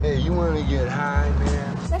You want to get high,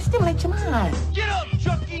 man? Let's stimulate your mind. Get up,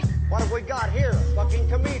 Chucky! What have we got here? A fucking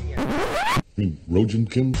comedian. Rojan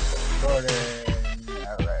Kim? Jordan.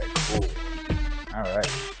 All right, cool. All right.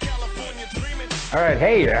 All right,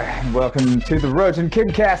 hey, welcome to the Rojan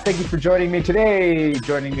Kidcast. Thank you for joining me today.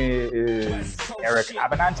 Joining me is Eric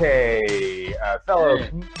Abbenante, a fellow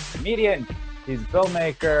comedian. He's a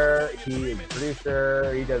filmmaker. He is a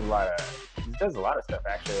producer. He does a lot of stuff,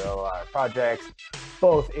 actually, a lot of projects,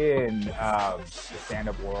 both in the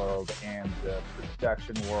stand-up world and the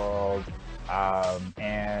production world.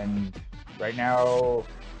 And right now,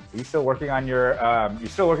 you're still working on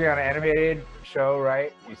an animated show,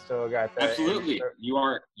 right? You still got that. Absolutely. You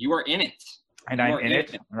are in it. And I'm in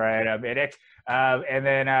it. Right, I'm in it. And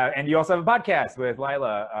then and you also have a podcast with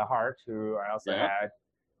Lila Hart, who I also had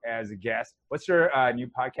as a guest. What's your new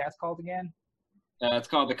podcast called again? It's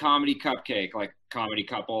called The Comedy Cupcake, like comedy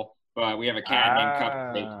couple. But we have a cat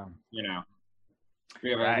named Cupcake. You know,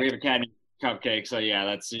 we have a cat named Cupcake. So yeah,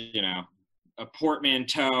 that's a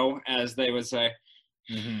portmanteau, as they would say.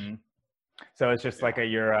 Mm-hmm. So it's just like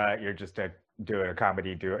you're just doing a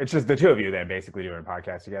comedy duo. It's just the two of you then basically doing a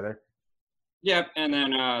podcast together. Yep, and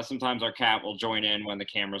then sometimes our cat will join in when the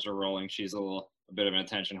cameras are rolling. She's a bit of an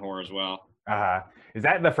attention whore as well. Is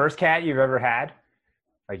that the first cat you've ever had?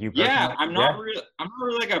 Like you? Yeah, I'm not really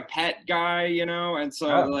like a pet guy, and so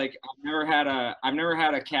like I've never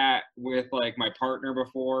had a cat with like my partner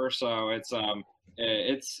before, so it's an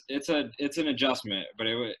adjustment. But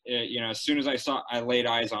it as soon as I laid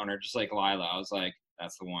eyes on her, just like Lila, I was like,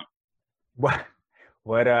 that's the one. What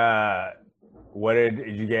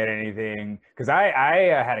did you get anything? Because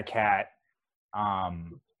I had a cat,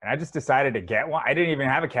 and I just decided to get one. I didn't even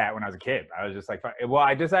have a cat when I was a kid. I was just like, well,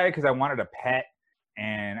 I decided because I wanted a pet.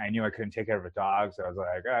 And I knew I couldn't take care of a dog, so I was like,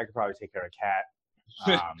 I could probably take care of a cat.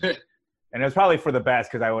 And it was probably for the best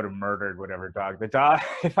because I would have murdered whatever dog. The dog,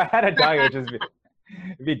 if I had a dog, it would just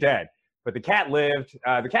be dead. But the cat lived.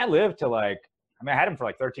 The cat lived to I had him for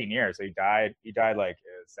like 13 years. So he died. He died like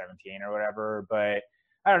 17 or whatever. But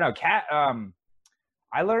I don't know. Cat.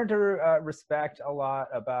 I learned to respect a lot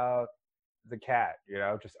about the cat.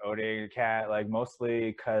 Just owning a cat, like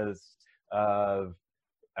mostly because of.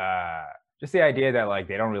 Just the idea that like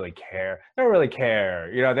they don't really care. They don't really care.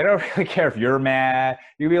 They don't really care if you're mad.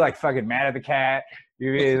 You'd be like fucking mad at the cat.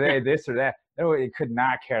 You'd be this or that. They could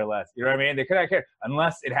not care less. You know what I mean? They could not care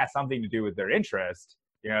unless it has something to do with their interest.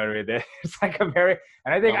 You know what I mean? It's like and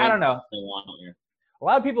I think, I don't know. A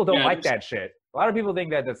lot of people don't like that shit. A lot of people think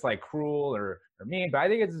that that's like cruel or mean, but I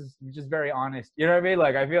think it's just very honest. You know what I mean?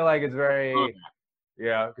 Like, I feel like it's very,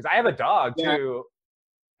 because I have a dog too.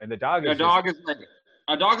 And the dog is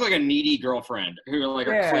a dog's like a needy girlfriend who like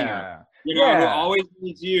a cleaner, who always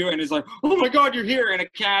needs you and is like, oh my God, you're here. And a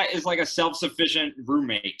cat is like a self-sufficient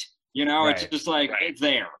roommate, It's just like, it's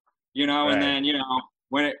there, and then,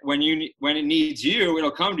 when it needs you,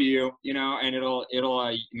 it'll come to you, and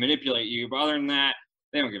it'll manipulate you. But other than that,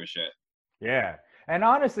 they don't give a shit. Yeah. And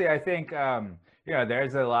honestly, I think,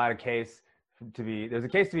 there's a case to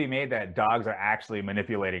be made that dogs are actually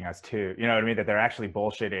manipulating us too. You know what I mean? That they're actually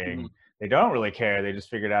bullshitting. Mm-hmm. They don't really care. They just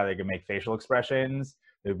figured out they could make facial expressions.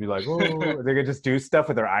 They'd be like, oh, they could just do stuff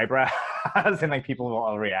with their eyebrows, and like people will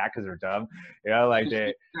all react because they're dumb.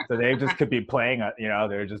 So they just could be playing.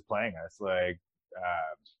 They're just playing us. Like,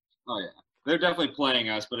 oh yeah, they're definitely playing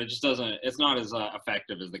us, but it just doesn't. It's not as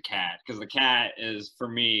effective as the cat, because the cat is, for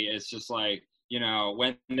me, it's just like,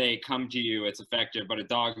 when they come to you, it's effective. But a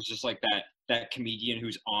dog is just like that comedian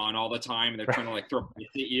who's on all the time, and they're trying to like throw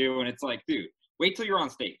bits at you, and it's like, dude, wait till you're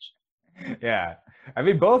on stage. Yeah, I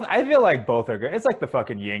mean, I feel like both are good. It's like the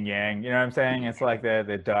fucking yin yang, you know what I'm saying? It's like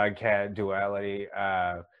the dog cat duality.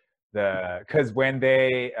 Because when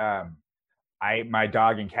my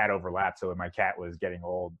dog and cat overlapped, so when my cat was getting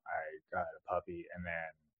old, I got a puppy, and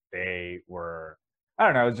then they were, I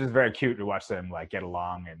don't know, it was just very cute to watch them like get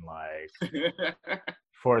along, and like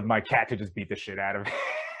for my cat to just beat the shit out of me.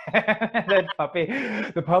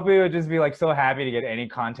 The puppy would just be like so happy to get any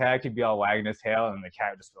contact. He'd be all wagging his tail, and the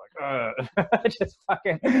cat would just be like, just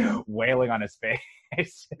fucking wailing on his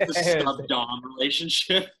face. The sub-dom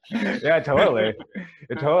relationship. Yeah, totally.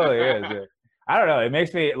 It totally is. I don't know. It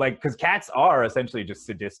makes me like, because cats are essentially just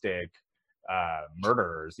sadistic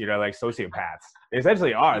murderers, like sociopaths. They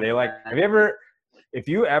essentially are. They like, if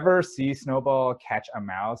you ever see Snowball catch a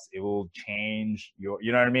mouse, it will change your,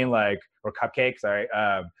 you know what I mean? Like, or Cupcake, sorry.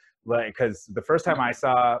 Like, because the first time I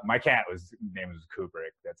saw my cat name was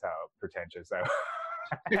Kubrick. That's how pretentious I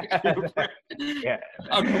was. Yeah.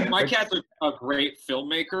 My cat's a great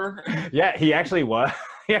filmmaker. Yeah, he actually was.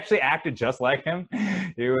 He actually acted just like him.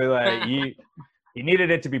 He was like, he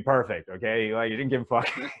needed it to be perfect. Okay, like he didn't give a fuck.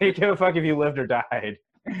 He didn't give a fuck if you lived or died.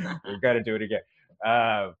 We got to do it again.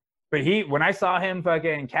 But when I saw him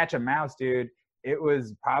fucking catch a mouse, dude, it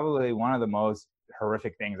was probably one of the most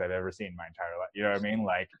horrific things I've ever seen in my entire life. You know what I mean?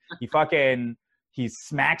 Like he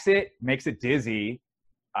smacks it, makes it dizzy,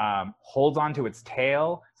 holds onto its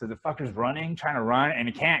tail. So the fucker's trying to run, and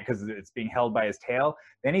he can't because it's being held by his tail.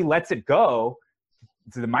 Then he lets it go.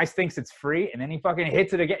 So the mice thinks it's free, and then he fucking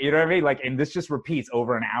hits it again. You know what I mean? Like, and this just repeats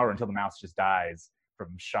over an hour until the mouse just dies from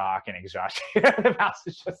shock and exhaustion. The mouse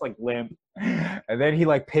is just like limp, and then he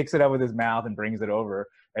like picks it up with his mouth and brings it over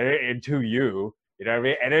and to you. You know what I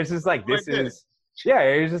mean? And it's just like it's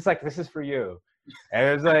just like, this is for you. And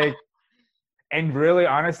it was like, and really,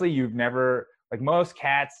 honestly, you've never, like, most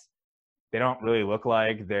cats, they don't really look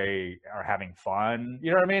like they are having fun.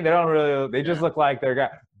 You know what I mean? They just look like the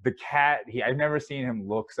cat. I've never seen him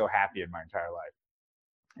look so happy in my entire life.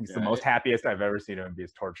 He's the most happiest I've ever seen him be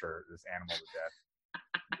torture this animal to death.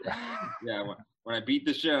 Yeah, when I beat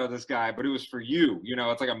the shit out of this guy, but it was for you. You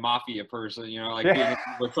know, it's like a mafia person. You know, like being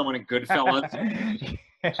with someone in Goodfellas.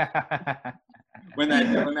 when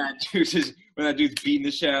that dude's beating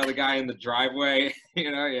the shit out of the guy in the driveway.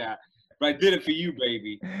 You know, yeah. But I did it for you,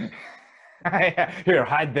 baby. Here,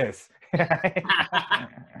 hide this.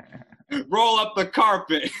 Roll up the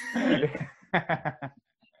carpet.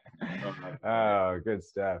 Oh, good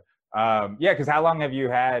stuff. Yeah, because how long have you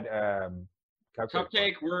had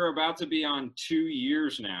Cupcake? We're about to be on 2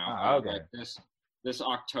 years now. Oh, okay. Like this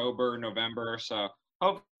October, November. So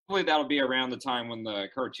hopefully that'll be around the time when the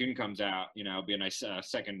cartoon comes out. You know, it'll be a nice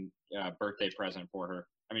second birthday present for her.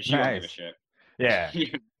 I mean, she won't give a shit. Yeah.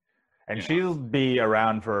 And she'll be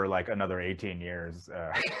around for like another 18 years.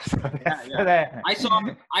 I saw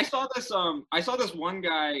this one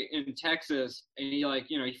guy in Texas, and he, like,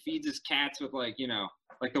 you know, he feeds his cats with, like, you know,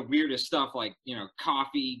 like the weirdest stuff, like, you know,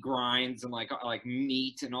 coffee grinds and like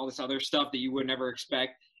meat and all this other stuff that you would never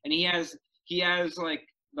expect. And he has like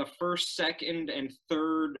the first, second, and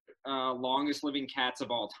third longest living cats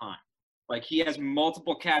of all time. Like, he has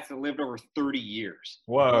multiple cats that lived over 30 years.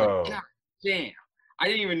 Whoa. Like, God damn. I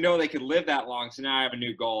didn't even know they could live that long. So now I have a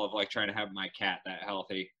new goal of, like, trying to have my cat that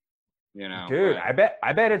healthy, you know. Dude, but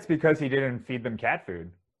I bet it's because he didn't feed them cat food.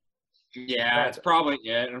 Yeah, that's probably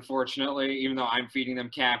it, unfortunately, even though I'm feeding them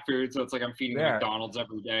cat food. So it's like I'm feeding them McDonald's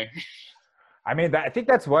every day. I mean, I think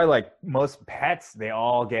that's why, like, most pets, they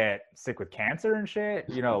all get sick with cancer and shit.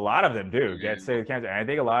 You know, a lot of them do get sick with cancer. And I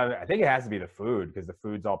think it has to be the food, because the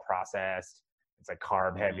food's all processed. It's like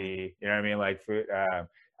carb heavy. You know what I mean? Like food. I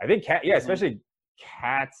think especially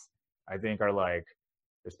cats, I think, are like,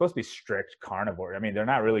 they're supposed to be strict carnivore. I mean, they're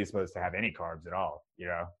not really supposed to have any carbs at all. You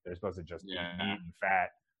know, they're supposed to just eat meat and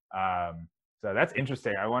fat. So that's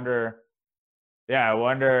interesting. I wonder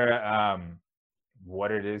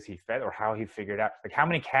what it is he fed, or how he figured out, like, how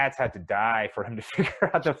many cats had to die for him to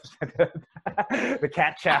figure out the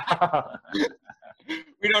cat chow.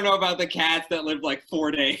 We don't know about the cats that lived like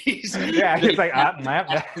 4 days. Yeah, he's like,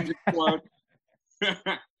 he's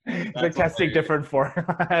like testing different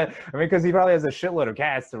formula. I mean, because he probably has a shitload of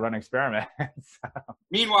cats to run experiments. So.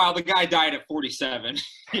 Meanwhile, the guy died at 47.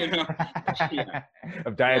 You know,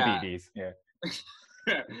 of diabetes. Yeah.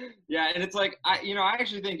 Yeah, and it's like, I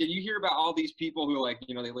actually think, and you hear about all these people who, like,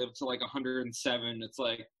 you know, they live to like 107. It's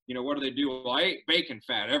like, you know, what do they do? Well, I ate bacon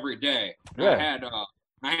fat every day. Yeah.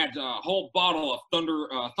 I had a whole bottle of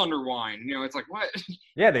thunder wine. You know, it's like, what?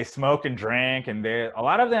 Yeah, they smoked and drank, and a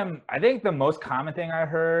lot of them, I think the most common thing I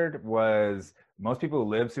heard was most people who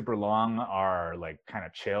live super long are like kind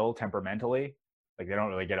of chill temperamentally. Like, they don't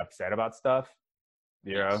really get upset about stuff,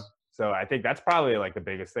 you know? So I think that's probably like the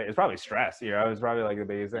biggest thing. It's probably stress, you know? It's probably like the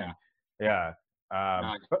biggest thing. Yeah.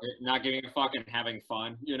 Not giving a fuck and having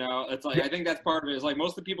fun, you know? It's like, I think that's part of it. Is like,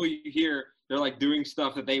 most of the people you hear, they're like doing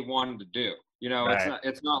stuff that they wanted to do. You know, right.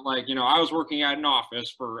 It's not like, you know, I was working at an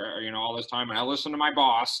office for, you know, all this time, and I listened to my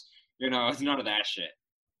boss. You know, it's none of that shit.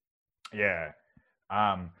 Yeah.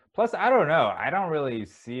 Plus, I don't know. I don't really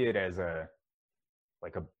see it as I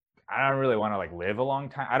don't really want to like live a long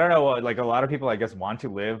time. I don't know. Like, a lot of people, I guess, want to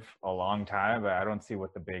live a long time, but I don't see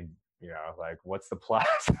what the big, you know, like, what's the plus?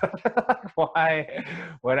 Why?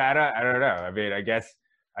 What? I don't know. I mean, I guess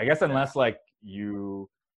unless like your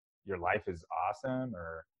life is awesome,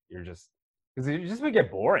 or you're just, because it just would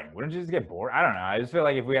get boring. Wouldn't you just get bored? I don't know. I just feel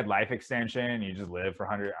like if we had life extension and you just live for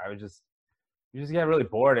 100, you just get really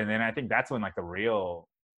bored. And then I think that's when like the real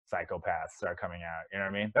psychopaths start coming out. You know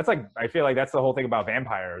what I mean? That's like, I feel like that's the whole thing about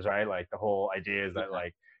vampires, right? Like, the whole idea is that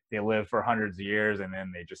like they live for hundreds of years, and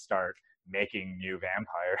then they just start making new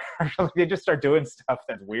vampires. Like, they just start doing stuff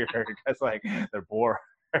that's weird because like they're bored.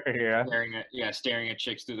 Staring at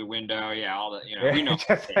chicks through the window. Yeah, all the we know.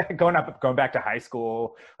 Just going back to high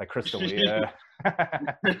school, like Crystalia.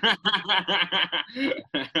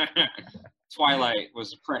 Twilight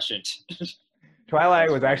was prescient.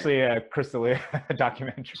 Twilight was actually a Crystalia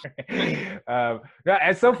documentary. No,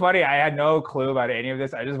 it's so funny. I had no clue about any of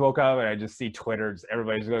this. I just woke up and I just see Twitter, just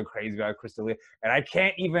everybody's going crazy about Crystalia, and I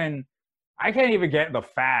can't even get the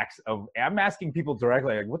facts of. I'm asking people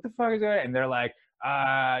directly, like, what the fuck is that? And they're like,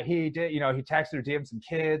 he did, he texted or DM'd some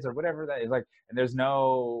kids or whatever that is, like, and there's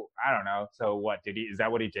no, I don't know. So what is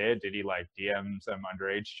that what he did? Did he like DM some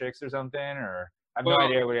underage chicks or something? Or I have no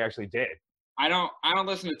idea what he actually did. I don't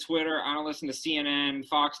listen to Twitter. I don't listen to CNN,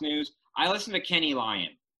 Fox News. I listen to Kenny Lyon.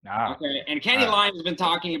 Okay, and Kenny Lyon has been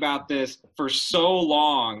talking about this for so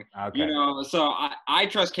long. Okay. So I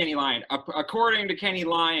trust Kenny Lyon. According to Kenny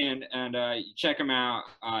Lyon, and check him out,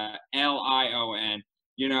 Lion.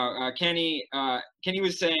 Kenny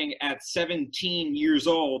was saying at 17 years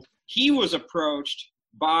old, he was approached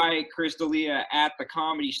by Crystalia at the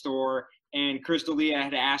Comedy Store, and Crystalia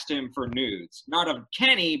had asked him for nudes, not of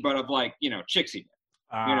Kenny, but of chicks he did,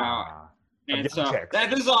 And so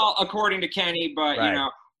this is all according to Kenny, but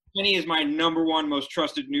Kenny is my number one most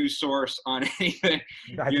trusted news source on anything.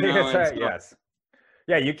 I think that's right. Yes.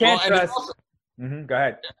 Yeah, you can't trust. Go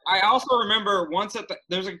ahead. I also remember once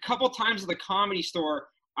there's a couple times at the Comedy Store.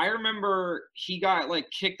 I remember he got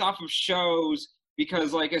kicked off of shows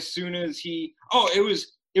because as soon as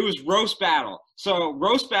it was Roast Battle. So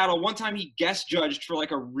Roast Battle, one time he guest judged for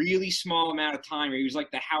a really small amount of time. He was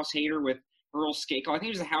the house hater with Earl Skakel. I think he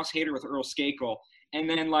was the house hater with Earl Skakel. And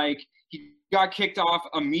then he got kicked off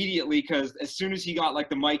immediately because as soon as he got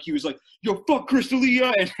the mic, he was like, yo, fuck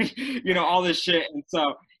Crystalia, and all this shit. And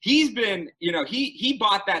so he's been, he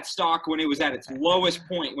bought that stock when it was at its lowest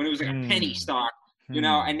point, when it was a penny stock, and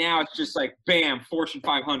now it's just bam, Fortune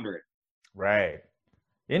 500. Right.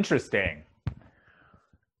 Interesting.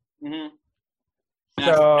 Mm-hmm.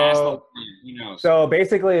 So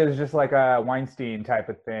basically it's just like a Weinstein type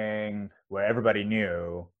of thing where everybody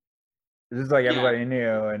knew. It's just everybody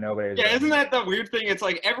knew and nobody. Yeah, isn't that the weird thing? It's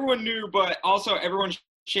everyone knew, but also everyone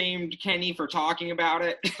shamed Kenny for talking about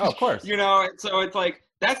it. Oh, of course. So it's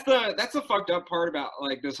that's the fucked up part about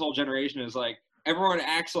this whole generation is everyone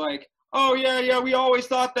acts oh yeah, we always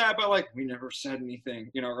thought that, but we never said anything,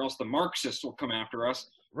 or else the Marxists will come after us.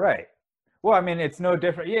 Right. Well, I mean, it's no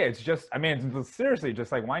different. Yeah, it's just, I mean, it's seriously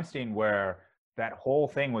just like Weinstein, where that whole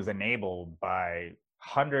thing was enabled by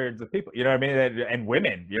hundreds of people, you know what I mean? And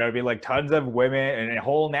women, you know what I mean? Tons of women and a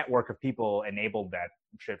whole network of people enabled that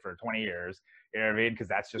shit for 20 years, you know what I mean? Because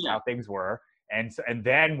that's just how things were. And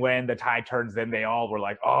then when the tide turns, then they all were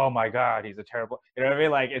like, oh my God, he's a terrible, you know what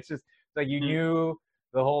I mean? It's just you knew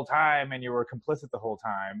the whole time and you were complicit the whole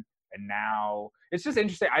time. And now it's just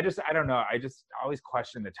interesting. I don't know. I just always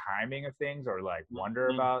question the timing of things or wonder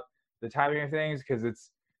about the timing of things. Cause it's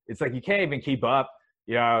you can't even keep up,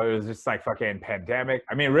 it was just fucking pandemic.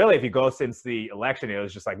 I mean, really, if you go since the election, it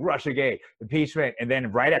was just Russiagate, impeachment. And then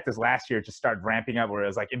right at this last year, it just started ramping up where it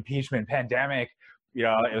was impeachment, pandemic, it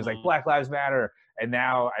was Black Lives Matter. And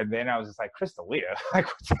then I was just Crystalia,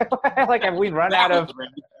 have we run out of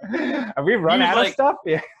stuff?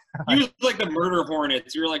 Yeah. He was the murder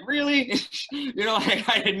hornets. You were really?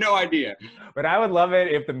 I had no idea. But I would love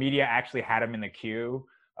it if the media actually had him in the queue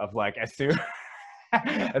of as soon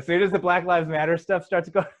as the Black Lives Matter stuff starts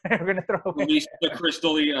going, we're going to throw away. Release the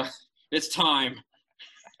Crystalia. It's time.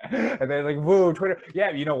 And they're woo, Twitter.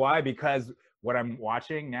 Yeah, you know why? Because what I'm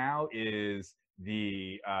watching now is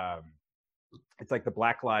it's the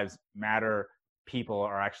Black Lives Matter people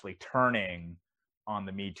are actually turning on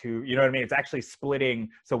the Me Too, you know what I mean? It's actually splitting.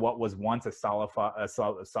 So what was once a solid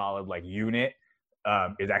unit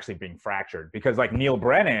is actually being fractured because Neil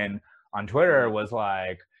Brennan on Twitter was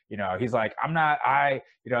he's I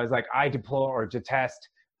deplore or detest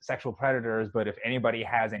sexual predators, but if anybody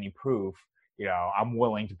has any proof, I'm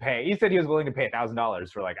willing to pay. He said he was willing to pay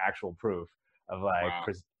 $1,000 for actual proof of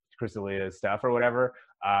Crystalia's stuff or whatever.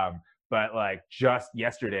 But just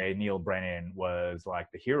yesterday, Neil Brennan was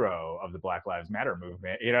the hero of the Black Lives Matter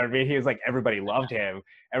movement. You know what I mean? He was everybody loved him.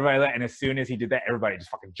 And as soon as he did that, everybody just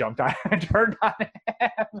fucking jumped on and turned on him.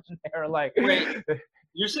 And they were wait,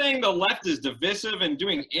 you're saying the left is divisive and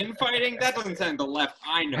doing infighting? That doesn't sound the left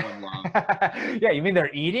I know and love. Yeah, you mean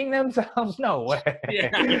they're eating themselves? No way. Yeah,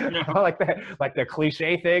 no. the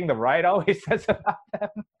cliche thing the right always says about them.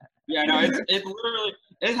 Yeah, no, it literally,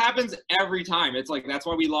 it happens every time. It's that's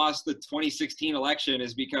why we lost the 2016 election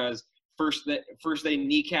is because first they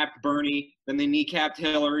kneecapped Bernie, then they kneecapped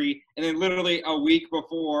Hillary, and then literally a week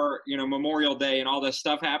before, you know, Memorial Day and all this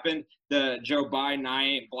stuff happened, the Joe Biden I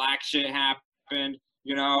ain't black shit happened,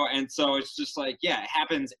 you know, and so it's just like, yeah, it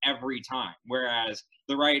happens every time. Whereas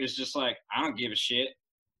the right is just like, I don't give a shit.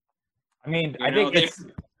 I mean, I think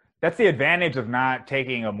that's the advantage of not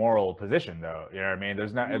taking a moral position, though. You know what I mean?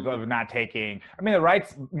 There's not of not taking. I mean, the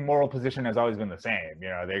right's moral position has always been the same. You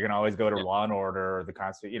know, they can always go to law and order, the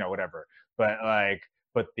Constitution, you know, whatever.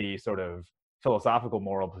 But the sort of philosophical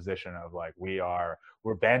moral position of like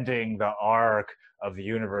we're bending the arc of the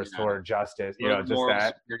universe toward justice. You know, just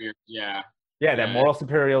that. Superior, that moral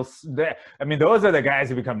superior. I mean, those are the guys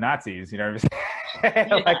who become Nazis. You know what I'm saying?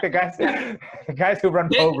 Like the guys who run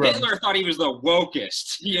pogroms. Hitler thought he was the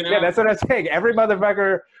wokest, you know? Yeah, that's what I'm saying. Every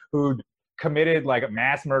motherfucker who committed like a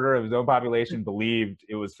mass murder of his own population believed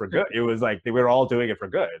it was for good. It was like we were all doing it for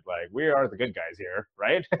good. Like, we are the good guys here,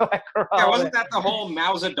 right? Like, wasn't that the whole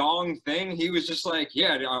Mao Zedong thing? He was just like,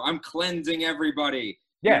 I'm cleansing everybody.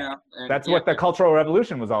 Yeah, you know? that's what the Cultural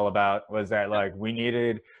Revolution was all about, was that like we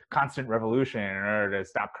needed constant revolution in order to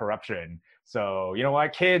stop corruption. So, you know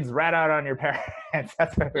what, kids, rat out on your parents.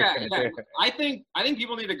 That's what we're going to do. I think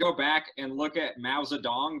people need to go back and look at Mao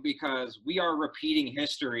Zedong, because we are repeating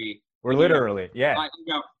history. We're literally, you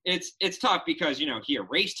know, it's tough because, you know, he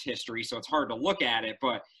erased history, so it's hard to look at it.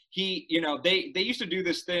 But he, you know, they used to do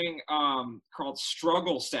this thing called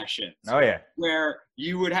struggle sessions. Oh yeah. Where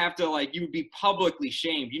you would have to, like, you would be publicly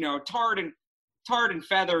shamed. You know, tarred and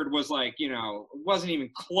feathered was like, you know, wasn't even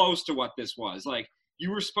close to what this was. Like, you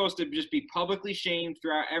were supposed to just be publicly shamed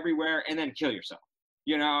throughout everywhere and then kill yourself.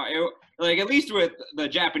 You know, like, at least with the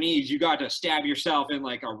Japanese, you got to stab yourself in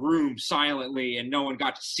like a room silently and no one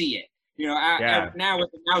got to see it. You know, now with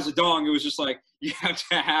the Mao Zedong, it was just like, you have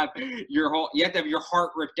to have your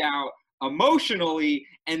heart ripped out emotionally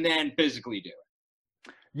and then physically do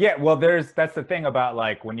it. Yeah, well, that's the thing about,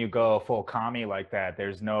 like, when you go full commie like that,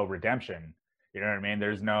 there's no redemption. You know what I mean?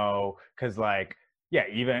 There's no, because, like, yeah,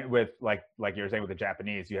 even with like you were saying with the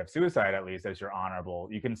Japanese, you have suicide at least as your honorable.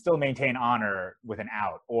 You can still maintain honor with an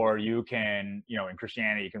out, or you can, you know, in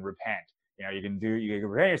Christianity, you can repent. You know, you can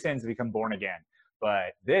repent your sins and become born again.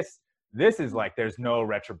 But this is like, there's no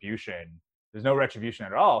retribution. There's no retribution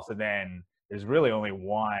at all. So then there's really only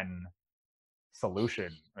one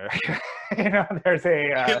solution. You know, there's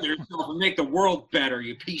make the world better,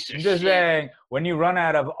 you piece of just shit. Saying, when you run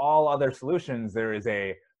out of all other solutions, there is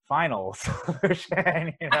a final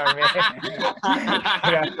solution. You know what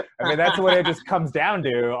I mean? I mean, that's what it just comes down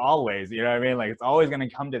to always. You know what I mean? Like, it's always going to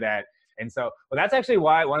come to that. And so, well, that's actually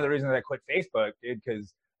why one of the reasons I quit Facebook,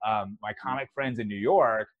 because my comic friends in New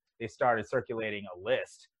York, they started circulating a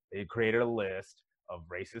list. They created a list of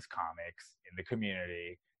racist comics in the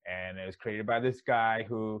community. And it was created by this guy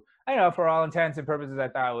who, I know, for all intents and purposes, I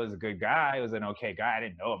thought was a good guy. He was an okay guy. I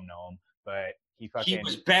didn't know him, but he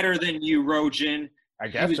was better than you, Rojan. I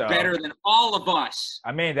guess he was better than all of us.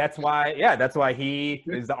 I mean, that's why he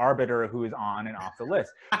is the arbiter of who is on and off the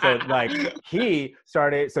list. So, like, he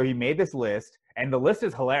made this list, and the list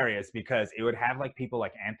is hilarious because it would have, like, people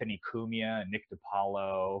like Anthony Cumia and Nick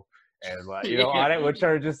DiPaolo and, like, you know, on it, which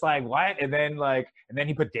are just like, what? And then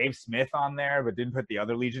he put Dave Smith on there, but didn't put the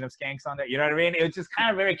other Legion of Skanks on there. You know what I mean? It was just kind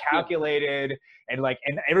of very calculated, and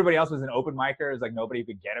everybody else was an open micer. It was like nobody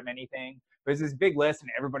could get him anything. But it's this big list, and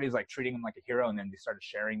everybody's like treating him like a hero, and then they started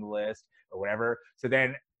sharing the list or whatever. So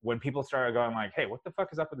then when people started going like, hey, what the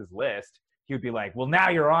fuck is up with this list? He would be like, well, now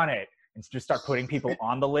you're on it. And just start putting people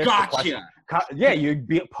on the list. Gotcha. Yeah, you'd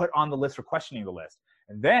be put on the list for questioning the list.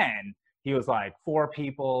 And then he was like, 4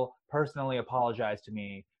 people personally apologized to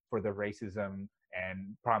me for the racism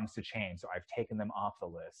and promised to change. So I've taken them off the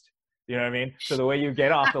list. You know what I mean? So the way you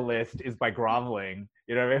get off the list is by groveling.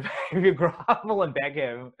 You know what I mean? If you grovel and beg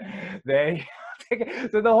him, then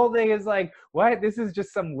so the whole thing is like, what? This is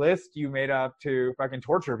just some list you made up to fucking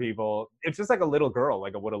torture people. It's just like a little girl,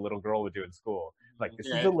 like what a little girl would do in school. Like, this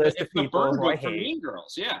is a list of people who I hate. Mean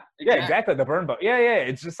Girls, yeah. Exactly. Yeah, exactly. The burn book. Yeah.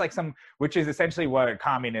 It's just like which is essentially what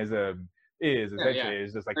communism is. Essentially,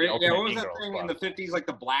 is just like the ultimate what was that thing in the 50s, like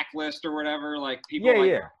the blacklist or whatever? Like people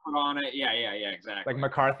put on it. Yeah, exactly.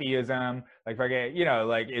 Like McCarthyism, like fucking, you know,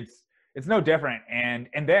 like it's no different. And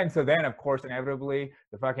then of course inevitably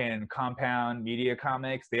the fucking compound media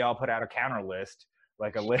comics, they all put out a counter list,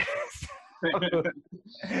 like a list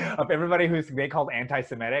of everybody who's they called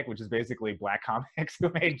anti-Semitic, which is basically black comics who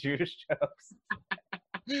made Jewish jokes.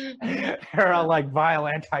 They're all like vile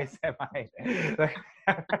anti-Semite. And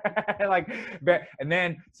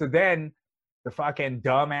then the fucking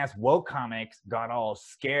dumbass woke comics got all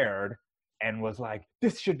scared and was like,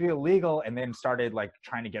 this should be illegal, and then started like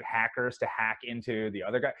trying to get hackers to hack into the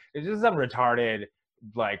other guy. It's just some retarded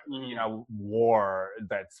like war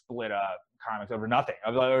that split up comics over nothing,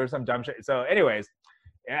 or some dumb shit. So anyways,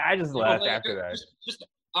 I just left after that. Just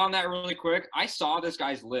on that really quick, I saw this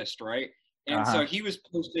guy's list, right? And so he was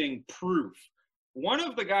posting proof. One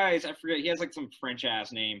of the guys, I forget, he has like some French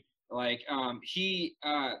ass name. Like he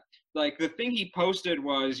like the thing he posted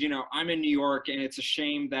was, I'm in New York and it's a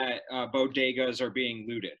shame that bodegas are being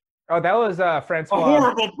looted. Oh, that was Francois. A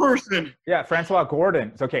horrible person. Yeah, Francois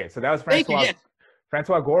Gordon. It's okay. So that was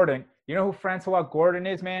Francois Gordon. You know who Francois Gordon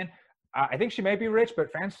is, man? I think she might be rich,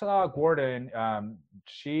 but Francois Gordon,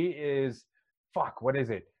 she is, what is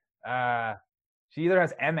it? She either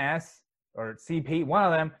has MS or CP, one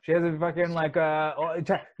of them. She has a fucking like, you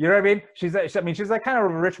know what I mean? She's like kind of a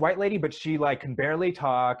rich white lady, but she like can barely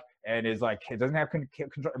talk and is like, doesn't have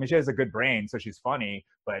control. I mean, she has a good brain, so she's funny,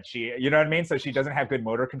 but she, you know what I mean? So she doesn't have good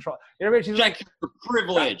motor control. You know what I mean? She's like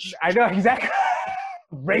privileged. I know, exactly.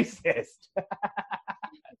 Racist.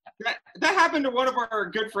 That happened to one of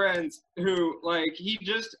our good friends who, like,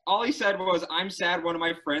 all he said was, I'm sad one of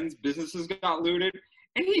my friends' businesses got looted.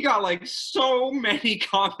 And he got, like, so many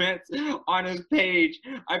comments on his page.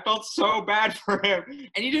 I felt so bad for him.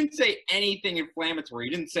 And he didn't say anything inflammatory.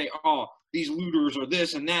 He didn't say, oh, these looters are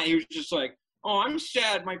this and that. He was just like, oh, I'm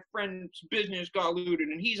sad my friend's business got looted,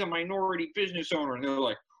 and he's a minority business owner. And they're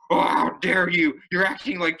like, oh, how dare you? You're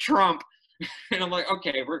acting like Trump. And I'm like,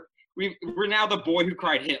 okay, we're now the boy who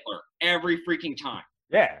cried Hitler every freaking time.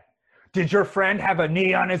 Yeah. Did your friend have a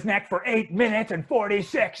knee on his neck for 8 minutes and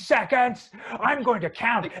 46 seconds? I'm going to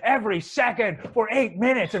count every second for 8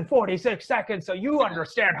 minutes and 46 seconds so you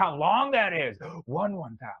understand how long that is.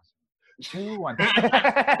 1,000. 2 1,000.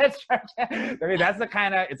 I mean, that's the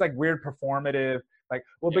kind of, it's like weird performative, like,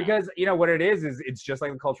 because what it is it's just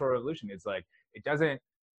like the Cultural Revolution. It's like, it doesn't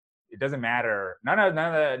matter.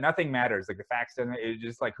 Nothing matters. Like the facts doesn't. It's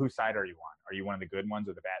just like, whose side are you on? Are you one of the good ones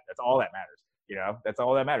or the bad? That's all that matters. That's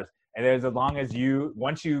all that matters. And as long as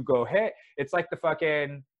once you go hit, it's like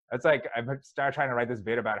it's like I've started trying to write this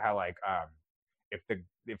bit about how like if the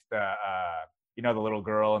the little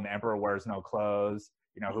girl in The Emperor Wears No Clothes,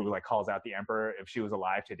 who like calls out the emperor, if she was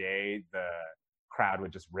alive today, the crowd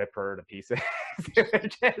would just rip her to pieces.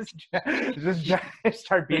 just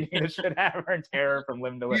start beating the shit out of her and tear her from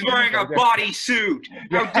limb to limb. He's wearing a bodysuit.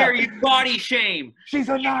 How dare you body shame? She's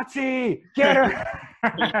a Nazi. Get her.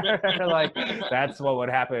 Like that's what would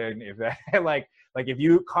happen if that like if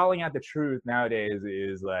you calling out the truth nowadays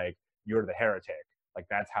is like you're the heretic. Like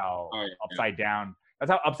that's how upside down.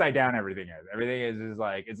 That's how upside down everything is. Everything is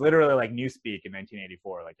like it's literally like Newspeak in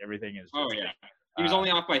 1984. Like everything is. He was only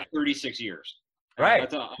off by 36 years.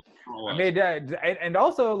 Right. I mean, and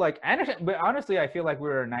also like, but honestly, I feel like we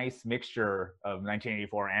were a nice mixture of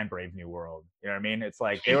 1984 and Brave New World. You know what I mean? It's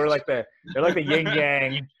like they're like the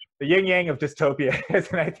yin yang of dystopia,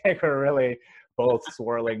 and I think we're really both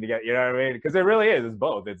swirling together. You know what I mean? Because it really is. It's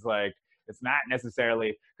both. It's like it's not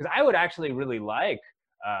necessarily because I would actually really like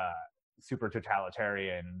super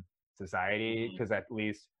totalitarian society because at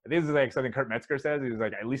least this is like something Kurt Metzger says. He's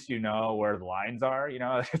like, at least you know where the lines are.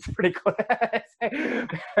 It's pretty cool.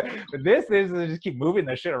 But this is just keep moving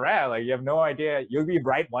the shit around. Like you have no idea. You'll be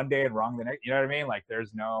right one day and wrong the next. You know what I mean? Like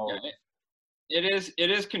there's no. Yeah, it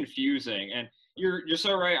is confusing, and you're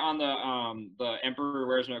so right on the Emperor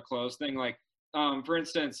Wears No Clothes thing. Like for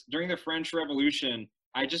instance, during the French Revolution.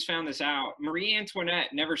 I just found this out. Marie Antoinette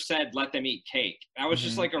never said, let them eat cake. That was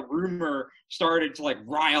just like a rumor started to like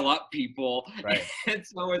rile up people. Right. And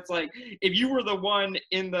so it's like, if you were the one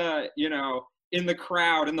in the, in the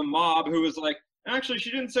crowd, in the mob who was like, actually,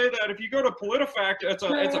 she didn't say that. If you go to PolitiFact, it's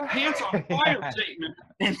a pants on fire statement.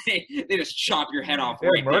 And they just chop your head off.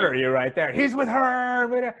 They'll murder you right there. He's with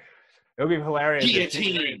her. It'll be hilarious.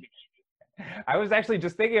 Guillotine. I was actually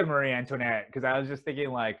just thinking of Marie Antoinette because I was just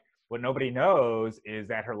thinking like, what nobody knows is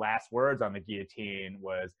that her last words on the guillotine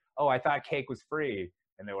was, "Oh, I thought cake was free,"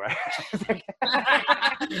 and they were.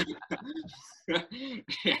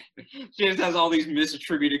 She just has all these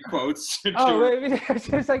misattributed quotes. It's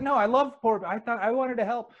just like, no, I love poor. I thought I wanted to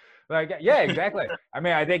help. Like, yeah, exactly. I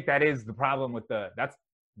mean, I think that is the problem with that's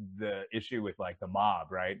the issue with like the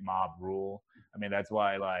mob, right? Mob rule. I mean, that's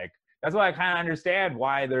why I kind of understand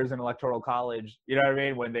why there's an electoral college. You know what I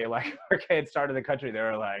mean? When they like, started the country, they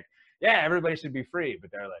were like, yeah, everybody should be free. But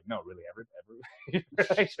they're like, no, really,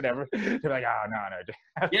 everybody should ever. They're like, oh, no.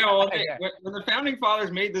 Yeah, well, when the founding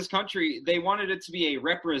fathers made this country, they wanted it to be a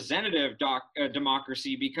representative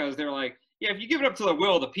democracy because they're like, yeah, if you give it up to the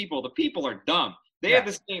will of the people are dumb. They had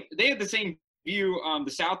the same view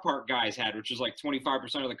the South Park guys had, which was like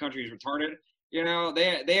 25% of the country is retarded. You know,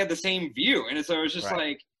 they had the same view, and so it was just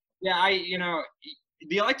like, yeah,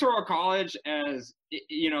 the Electoral College, as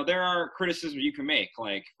you know, there are criticisms you can make.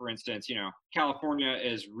 Like, for instance, you know, California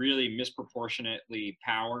is really misproportionately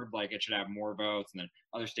powered. Like, it should have more votes, and then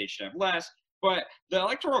other states should have less. But the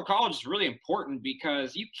Electoral College is really important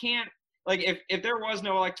because you can't, like, if there was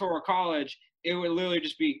no Electoral College, it would literally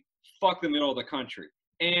just be fuck the middle of the country.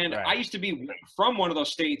 And I used to be from one of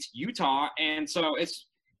those states, Utah, and so it's,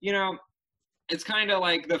 you know, it's kind of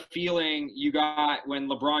like the feeling you got when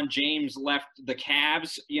LeBron James left the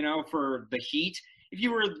Cavs, you know, for the Heat. If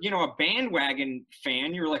you were, you know, a bandwagon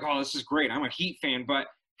fan, you were like, oh, this is great, I'm a Heat fan. But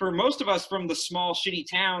for most of us from the small, shitty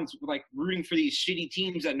towns, like rooting for these shitty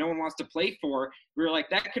teams that no one wants to play for, we were like,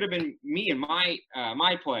 that could have been me and my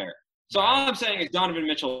player. So all I'm saying is, Donovan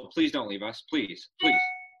Mitchell, please don't leave us. Please.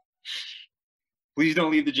 Please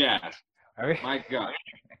don't leave the Jazz. My God.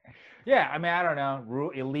 Yeah, I mean, I don't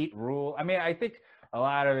know. Elite rule. I mean, I think a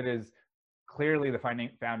lot of it is clearly the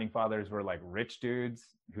founding fathers were like rich dudes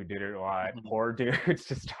who did it a lot. Poor dudes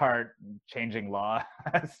to start changing laws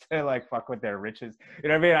to like fuck with their riches. You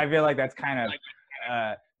know what I mean? I feel like that's kind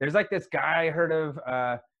of there's like this guy I heard of.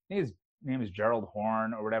 I think his name is Gerald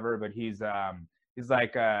Horn or whatever, but he's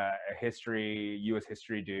like a U.S.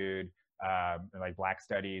 history dude, like Black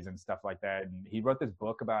studies and stuff like that. And he wrote this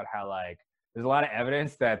book about how like there's a lot of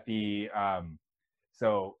evidence that the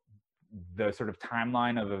sort of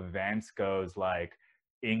timeline of events goes like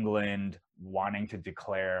England wanting to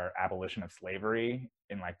declare abolition of slavery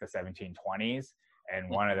in like the 1720s. And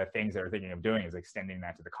one of the things they were thinking of doing is extending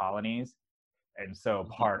that to the colonies. And so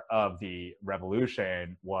part of the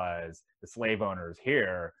revolution was the slave owners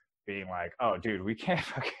here being like, oh, dude, we can't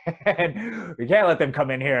let them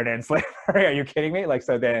come in here and end slavery. Are you kidding me? Like,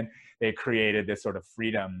 so then they created this sort of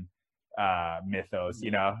freedom mythos,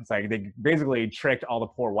 you know. It's like they basically tricked all the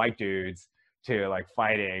poor white dudes to like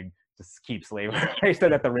fighting to keep slavery so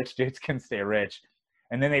that the rich dudes can stay rich.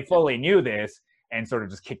 And then they fully knew this and sort of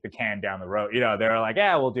just kicked the can down the road. You know, they were like,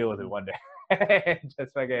 yeah, we'll deal with it one day.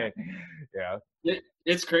 Just fucking, yeah.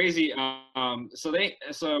 It's crazy.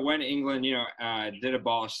 So when England, you know, did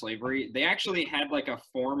abolish slavery, they actually had like a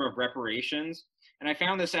form of reparations. And I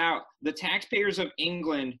found this out. The taxpayers of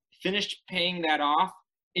England finished paying that off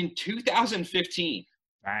in 2015.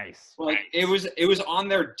 Nice. Like it was on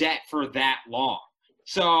their debt for that long.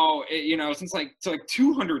 So you know, since like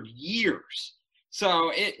 200 years.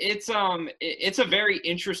 So it's a very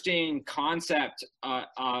interesting concept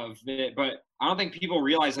of it, but I don't think people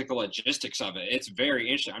realize like the logistics of it. It's very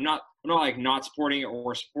interesting. I'm not like not supporting it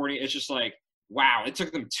or supporting it. It's just like, wow, it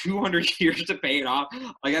took them 200 years to pay it off.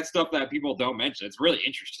 Like that's stuff that people don't mention. It's really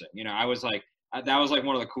interesting. You know, I was like, that was like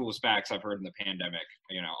one of the coolest facts I've heard in the pandemic.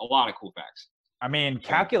 You know, a lot of cool facts. I mean,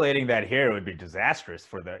 calculating that here would be disastrous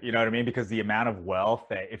for the, you know what I mean? Because the amount of wealth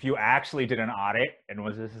that if you actually did an audit and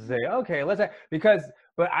was just to say, okay,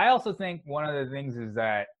 but I also think one of the things is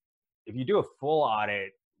that if you do a full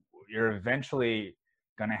audit, you're eventually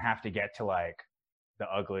going to have to get to like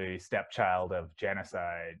the ugly stepchild of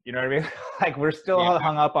genocide. You know what I mean? Like we're still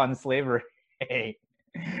hung up on slavery. And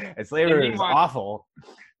slavery is awful.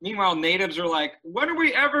 Meanwhile, natives are like, when are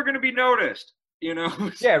we ever going to be noticed? You know?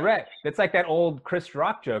 Yeah, right. It's like that old Chris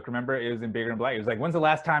Rock joke. Remember, it was in Bigger and Black. It was like, when's the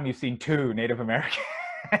last time you've seen 2 Native Americans?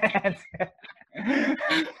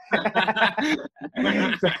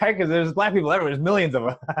 Because there's black people everywhere. There's millions of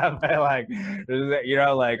them. But like, you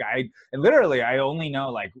know, like I only know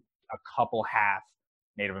like a couple half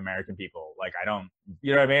Native American people. Like I don't,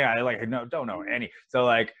 you know what I mean? I like don't know any. So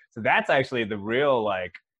like, so that's actually the real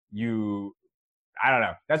like I don't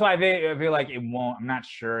know. That's why I feel like it won't. I'm not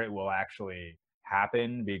sure it will actually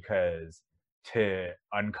happen because to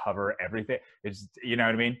uncover everything, it's, you know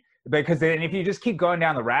what I mean? Because then if you just keep going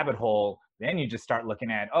down the rabbit hole, then you just start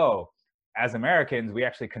looking at, oh, as Americans, we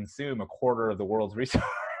actually consume a quarter of the world's resources,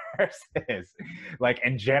 like,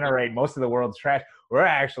 and generate most of the world's trash. We're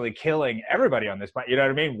actually killing everybody on this planet. You know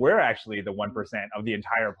what I mean? We're actually the 1% of the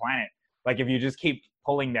entire planet. Like, if you just keep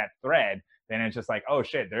pulling that thread, then it's just like, oh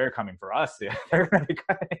shit, they're coming for us. They're going to be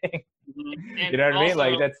coming. You know what I mean?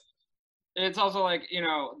 Like that's. It's also like, you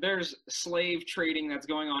know, there's slave trading that's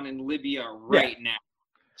going on in Libya right now.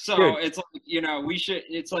 So Dude. It's like, you know,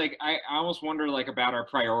 it's like, I almost wonder like about our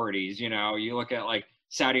priorities. You know, you look at like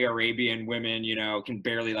Saudi Arabian women, you know, can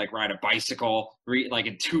barely like ride a bicycle.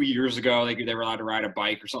 Like 2 years ago, they were allowed to ride a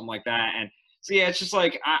bike or something like that. And so, yeah, it's just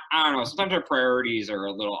like, I don't know. Sometimes our priorities are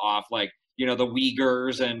a little off. Like, you know, the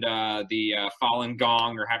Uyghurs and the Falun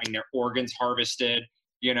Gong are having their organs harvested,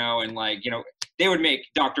 you know, and like, you know, they would make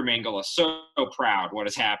Dr. Mengele so proud what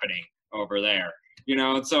is happening over there,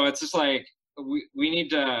 and so it's just like we need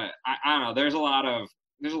to I don't know, there's a lot of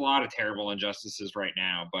terrible injustices right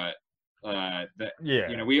now, but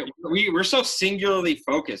we're so singularly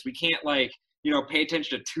focused, we can't pay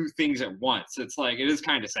attention to two things at once. It's like, it is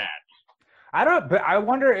kind of sad. But I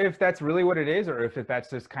wonder if that's really what it is, or if that's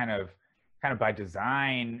just kind of by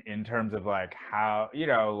design, in terms of like how,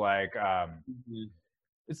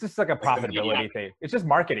 it's just like a profitability thing. It's just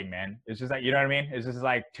marketing, man. It's just like, you know what I mean? It's just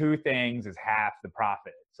like two things is half the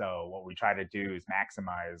profit. So what we try to do is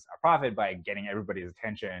maximize our profit by getting everybody's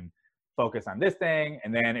attention, focus on this thing,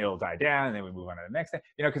 and then it'll die down, and then we move on to the next thing.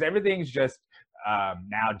 Because everything's just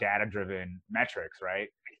now data-driven metrics, right?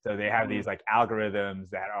 So they have these like algorithms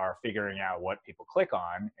that are figuring out what people click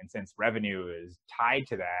on, and since revenue is tied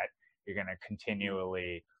to that, you're going to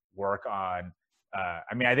continually work on.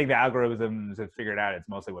 I think the algorithms have figured out it's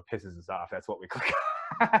mostly what pisses us off. That's what we click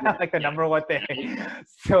on, like the number one thing.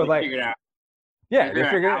 So like, they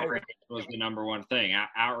figured out outrage was the number one thing.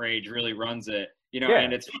 Outrage really runs it,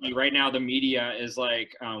 And it's funny right now. The media is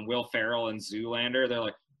like Will Ferrell and Zoolander. They're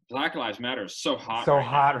like, Black Lives Matter is so hot. So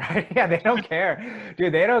hot, right? Yeah, they don't care,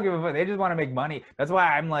 dude. They don't give a fuck. They just want to make money. That's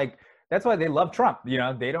why I'm like. That's why they love Trump.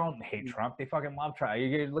 They don't hate Trump. They fucking love Trump.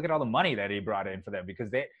 You look at all the money that he brought in for them,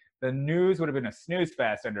 because the news would have been a snooze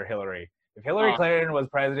fest under Hillary. If Hillary Clinton was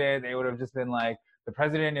president, they would have just been like, the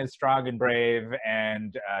president is strong and brave,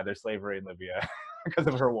 and there's slavery in Libya because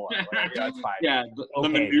of her war. It's fine. Yeah, the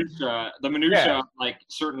minutia, like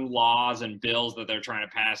certain laws and bills that they're trying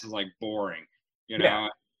to pass is like boring, Yeah.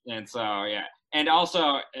 And so and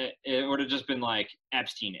also it would have just been like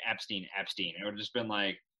Epstein. It would have just been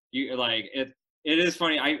like. It is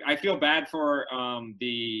funny. I feel bad for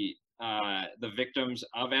the victims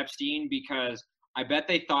of Epstein, because I bet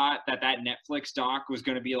they thought that Netflix doc was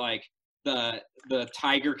going to be like the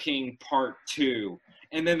Tiger King Part 2,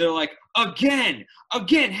 and then they're like, again,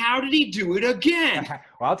 how did he do it again?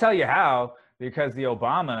 Well, I'll tell you how, because the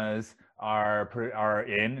Obamas are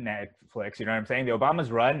in Netflix. You know what I'm saying? The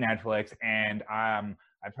Obamas run Netflix, and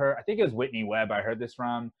I've heard. I think it was Whitney Webb. I heard this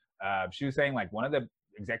from. She was saying like one of the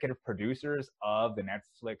executive producers of the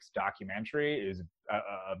Netflix documentary is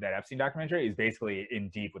of that Epstein documentary is basically in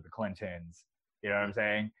deep with the Clintons. You know what I'm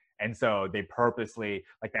saying? And so they purposely,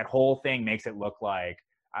 like, that whole thing makes it look like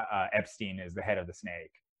Epstein is the head of the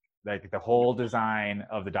snake. Like the whole design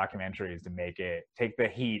of the documentary is to make it take the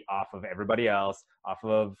heat off of everybody else, off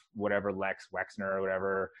of whatever Lex Wexner or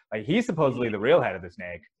whatever. Like, he's supposedly the real head of the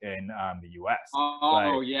snake in the U.S.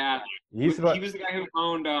 Yeah, he was the guy who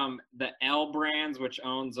owned the L Brands, which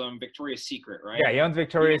owns Victoria's Secret, right? Yeah, he owns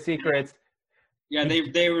Victoria's Secrets. Yeah,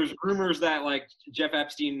 there was rumors that like Jeff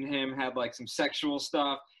Epstein and him had like some sexual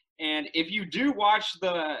stuff. And if you do watch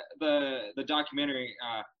the documentary,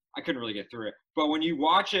 I couldn't really get through it, but when you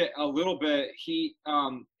watch it a little bit,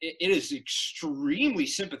 it is extremely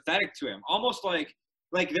sympathetic to him, almost like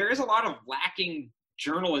there is a lot of lacking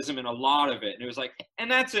journalism in a lot of it. And it was like,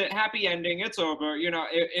 and that's it, happy ending, it's over.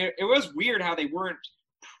 It was weird how they weren't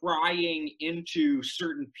prying into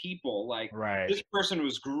certain people. Like, right, this person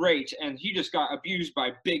was great, and he just got abused by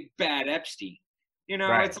big bad Epstein.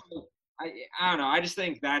 Right. It's like, I don't know. I just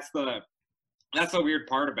think that's the weird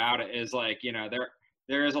part about it, is like,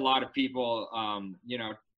 there is a lot of people,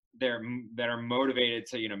 that are motivated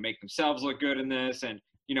to, make themselves look good in this. And,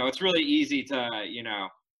 it's really easy to,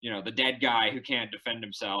 the dead guy who can't defend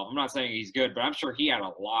himself. I'm not saying he's good, but I'm sure he had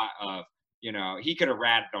a lot of, he could have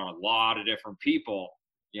ratted on a lot of different people,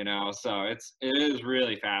 so it is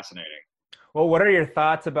really fascinating. Well, what are your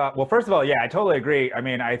thoughts about, well, first of all, yeah, I totally agree. I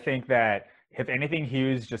mean, I think that if anything,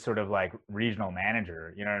 Hugh's just sort of like regional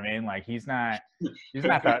manager, you know what I mean? Like, he's not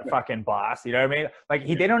the fucking boss, you know what I mean? Like,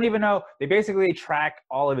 they don't even know, they basically track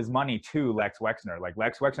all of his money to Lex Wexner. Like,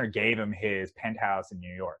 Lex Wexner gave him his penthouse in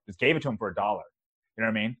New York, just gave it to him for $1. You know what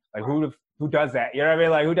I mean? Like, who does that? You know what I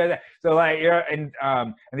mean? Like, who does that? So like, and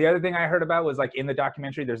the other thing I heard about was like in the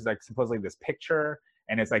documentary, there's like supposedly this picture,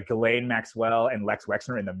 and it's like Ghislaine Maxwell and Lex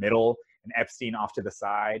Wexner in the middle, and Epstein off to the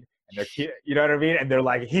side. And they're, you know what I mean? And they're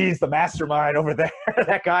like, he's the mastermind over there.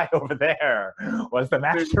 That guy over there was the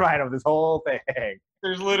mastermind of this whole thing.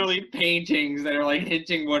 There's literally paintings that are like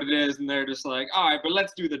hinting what it is, and they're just like, all right, but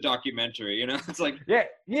let's do the documentary. It's like,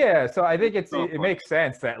 yeah. So I think it makes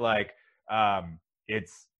sense that like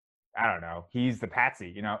it's, I don't know, he's the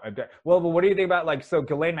patsy. Well, but what do you think about like, so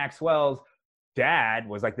Ghislaine Maxwell's dad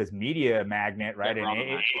was like this media magnate, right?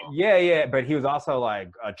 Yeah, but he was also like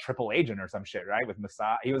a triple agent or some shit, right? With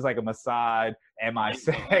Mossad, he was like a Mossad,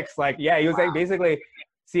 MI6, like, yeah, he was like basically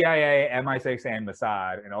CIA, MI6, and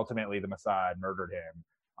Mossad, and ultimately the Mossad murdered him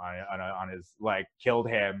on his, like, killed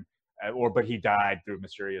him but he died through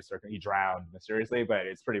he drowned mysteriously, but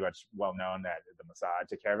it's pretty much well known that the Mossad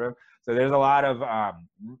took care of him. So there's a lot of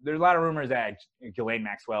rumors that Ghislaine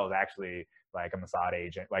Maxwell is actually like a Mossad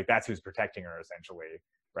agent, like that's who's protecting her essentially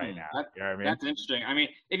right now. You know what I mean? That's interesting. I mean,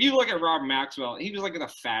 if you look at Rob Maxwell, he was like the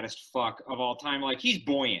fattest fuck of all time. Like he's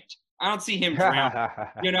buoyant. I don't see him drowning.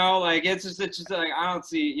 You know, like it's just like I don't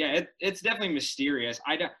see. Yeah, it's definitely mysterious.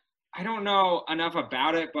 I don't know enough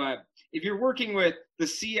about it, but if you're working with the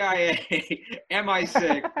CIA,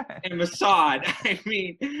 MI6, and Mossad, I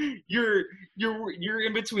mean, you're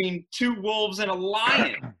in between two wolves and a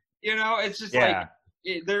lion. You know, it's just like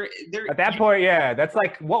they're at that point. Yeah, that's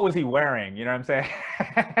like, what was he wearing? You know what I'm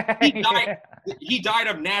saying? He died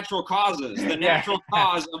of natural causes. The natural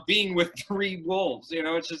cause of being with three wolves. You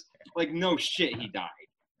know, it's just like, no shit, he died.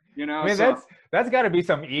 You know, I mean, that's got to be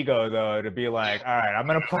some ego though, to be like, all right, I'm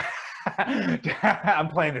gonna play. I'm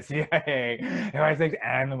playing the CIA, MI6,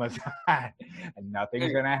 and the Mossad, and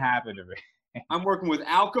nothing's gonna happen to me. I'm working with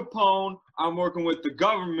Al Capone. I'm working with the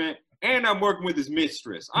government, and I'm working with his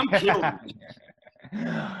mistress. I'm killing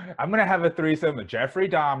him. I'm gonna have a threesome with Jeffrey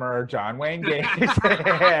Dahmer, John Wayne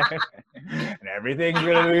Gacy, and everything's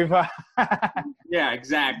gonna be fine. Yeah,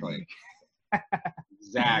 exactly.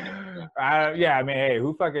 Exactly. Yeah, I mean, hey,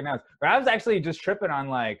 who fucking knows? But I was actually just tripping on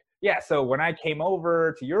like, so when I came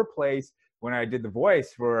over to your place, when I did the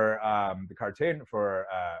voice for the cartoon for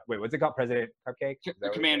what's it called? President Cupcake?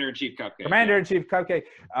 Commander-in-Chief Cupcake. Commander-in-Chief Cupcake.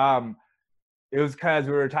 It was because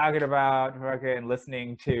we were talking about fucking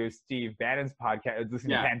listening to Steve Bannon's podcast,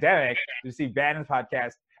 listening to Pandemic, to Steve Bannon's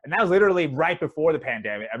podcast, and that was literally right before the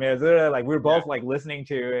pandemic. I mean, it was literally like we were both like listening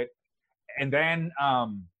to it, and then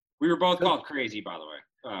we were both called crazy, by the way.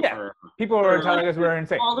 People were telling us we were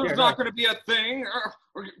insane. Oh, there's not going to be a thing.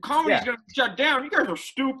 Comedy's going to be shut down. You guys are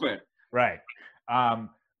stupid. Right.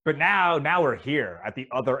 But now we're here at the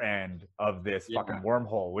other end of this fucking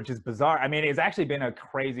wormhole, which is bizarre. I mean, it's actually been a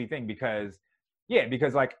crazy thing because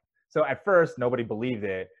like, so at first nobody believed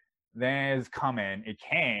it. Then it's coming. It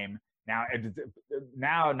came.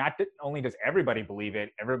 Now not only does everybody believe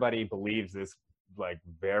it, everybody believes this like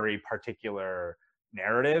very particular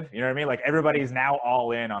narrative. You know what I mean? Like everybody's now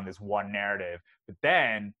all in on this one narrative. But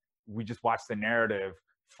then we just watch the narrative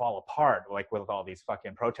fall apart, like with all these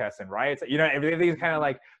fucking protests and riots. You know, everything's kind of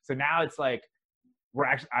like, so now it's like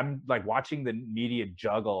I'm like watching the media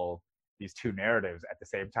juggle these two narratives at the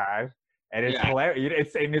same time. And it's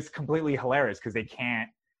hilarious. It's completely hilarious because they can't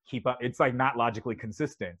keep up. It's like not logically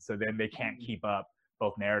consistent. So then they can't keep up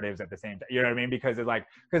both narratives at the same time. You know what I mean? Because it's like,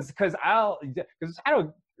 because I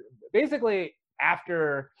don't, basically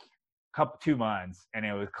after 2 months, and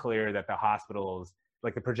it was clear that the hospitals,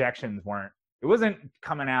 like the projections it wasn't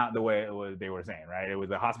coming out the way they were saying, right? It was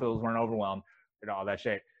the hospitals weren't overwhelmed and all that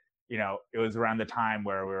shit. You know, it was around the time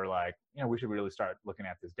where we were like, you know, we should really start looking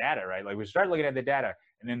at this data, right? Like we started looking at the data,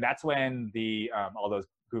 and then that's when the all those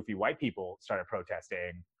goofy white people started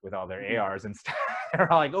protesting with all their ARs and stuff.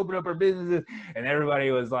 They're all like, open up our businesses, and everybody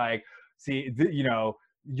was like, see, you know,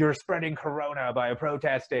 you're spreading corona by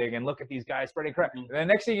protesting, and look at these guys spreading corona. And the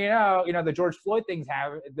next thing you know, the George Floyd thing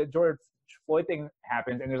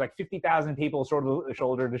happens, and there's like 50,000 people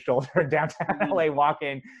shoulder to shoulder in downtown LA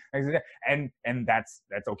walking, and that's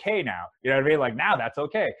okay now. You know what I mean? Like now that's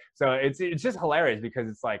okay. So it's just hilarious because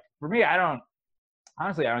it's like, for me, I don't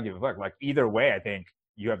give a fuck. Like either way, I think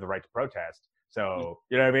you have the right to protest. So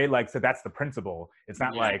you know what I mean? Like, so that's the principle. It's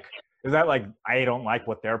not like, is that like, I don't like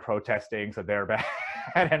what they're protesting, so they're bad,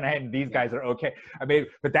 and these guys are okay. I mean,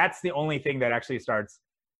 but that's the only thing that actually starts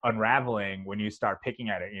unraveling when you start picking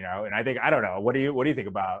at it, you know. And I think, I don't know, what do you think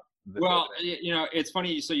about well, you know, it's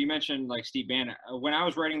funny, so you mentioned like Steve Bannon. When I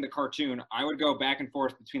was writing the cartoon, I would go back and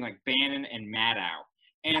forth between like Bannon and Maddow,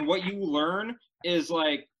 and what you learn is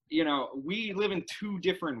like, you know, we live in two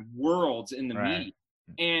different worlds in the media,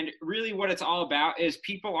 and really what it's all about is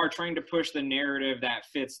people are trying to push the narrative that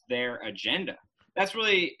fits their agenda. That's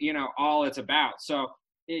really, you know, all it's about. So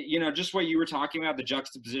you know, just what you were talking about, the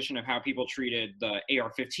juxtaposition of how people treated the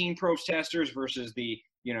AR-15 protesters versus the,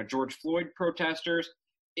 you know, George Floyd protesters,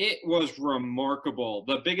 it was remarkable.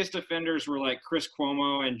 The biggest offenders were like Chris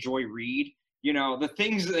Cuomo and Joy Reid. You know, the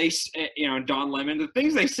things they, you know, Don Lemon, the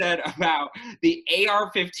things they said about the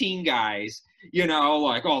AR-15 guys, you know,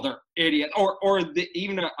 like, oh, they're idiots. Or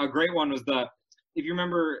even a great one was if you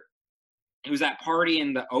remember, it was that party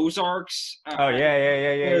in the Ozarks.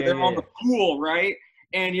 They're on the pool, right?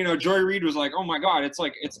 And, you know, Joy Reid was like, oh my God, it's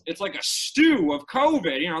like a stew of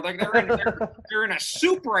COVID, you know, like they're in a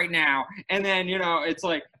soup right now. And then, you know, it's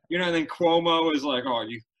like, you know, and then Cuomo is like, oh,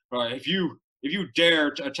 if you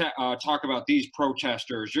dare to talk about these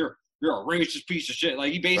protesters, you're a racist piece of shit.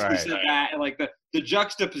 Like he basically said that, and like the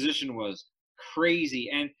juxtaposition was crazy.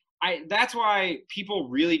 And that's why people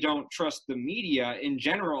really don't trust the media in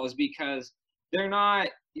general, is because they're not,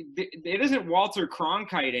 it isn't Walter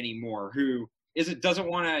Cronkite anymore who doesn't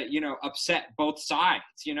want to, upset both sides,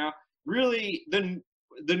 really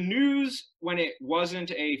the news, when it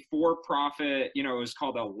wasn't a for-profit, it was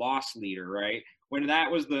called a loss leader, right? When that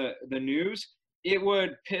was the news, it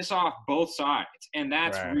would piss off both sides. And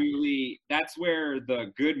that's that's where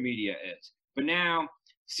the good media is. But now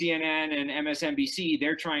CNN and MSNBC,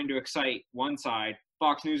 they're trying to excite one side.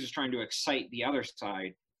 Fox News is trying to excite the other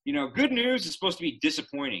side. Good news is supposed to be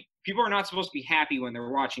disappointing. People are not supposed to be happy when they're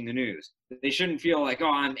watching the news. They shouldn't feel like,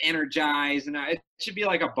 oh, I'm energized. And it should be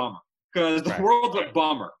like a bummer, because the world's a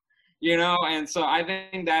bummer, And so I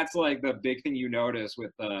think that's like the big thing you notice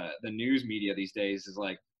with the news media these days is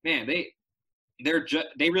like, man, they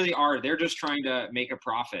really are. They're just trying to make a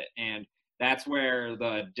profit. And that's where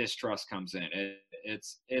the distrust comes in.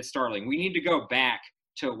 It's startling. We need to go back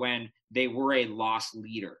to when they were a loss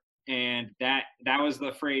leader. And that was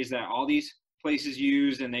the phrase that all these places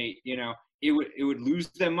used, and they, it would lose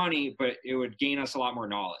them money, but it would gain us a lot more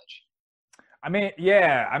knowledge. I mean,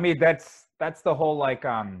 yeah. I mean, that's the whole, like,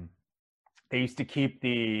 they used to keep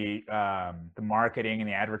the marketing and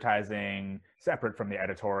the advertising separate from the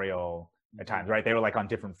editorial at times, right? They were like on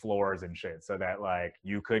different floors and shit, so that like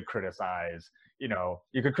you could criticize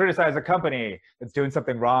a company that's doing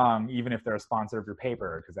something wrong, even if they're a sponsor of your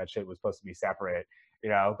paper, because that shit was supposed to be separate,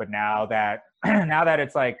 But now that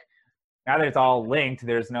it's all linked,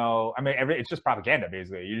 there's no. I mean, it's just propaganda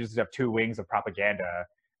basically. You just have two wings of propaganda,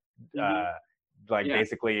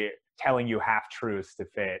 basically telling you half truths to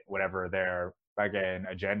fit whatever their fucking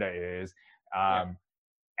agenda is,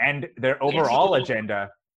 and their overall agenda.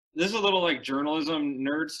 This is a little like journalism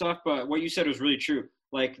nerd stuff, but what you said was really true.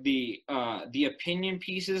 Like the opinion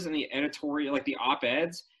pieces and the editorial, like the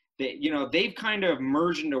op-eds, they've kind of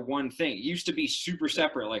merged into one thing. It used to be super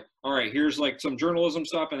separate. Like, all right, here's like some journalism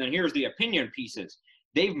stuff, and then here's the opinion pieces.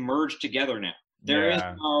 They've merged together now. There is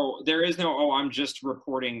no, oh, I'm just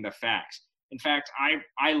reporting the facts. In fact,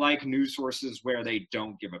 I like news sources where they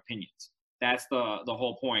don't give opinions. That's the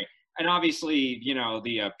whole point. And obviously,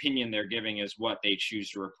 the opinion they're giving is what they choose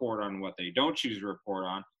to report on, what they don't choose to report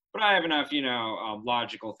on. But I have enough,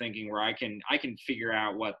 logical thinking where I can figure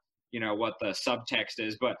out what the subtext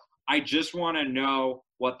is. But I just want to know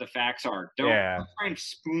what the facts are. Don't try and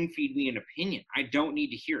spoon feed me an opinion. I don't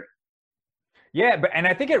need to hear it. Yeah, and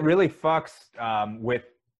I think it really fucks with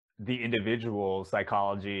the individual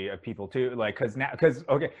psychology of people too. Like, because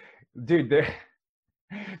okay, dude,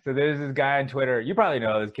 so there's this guy on Twitter. You probably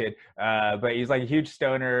know this kid, but he's like a huge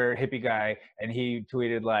stoner hippie guy, and he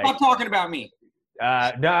tweeted like, "Stop talking about me."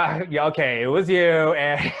 No, okay, it was you.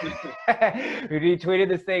 And he tweeted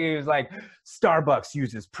this thing. He was like, "Starbucks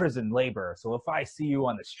uses prison labor, so if I see you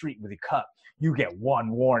on the street with a cup, you get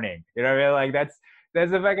one warning." You know what I mean? Like that's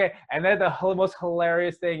the fucking. And then the most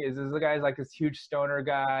hilarious thing is the guy's like this huge stoner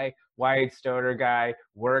guy, white stoner guy,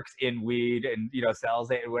 works in weed and sells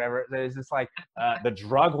it and whatever. There's just like the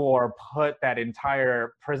drug war put that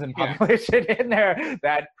entire prison population in there.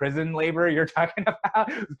 That prison labor you're talking about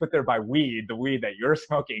was put there by weed, the weed that you're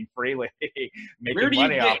smoking freely, making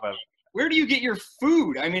money off of. Where do you get your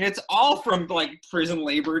food? I mean, it's all from like prison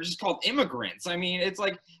labor, just called immigrants. I mean, it's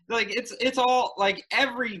like it's all like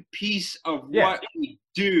every piece of what we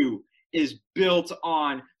do is built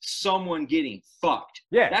on someone getting fucked.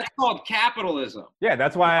 Yeah. That's called capitalism. Yeah,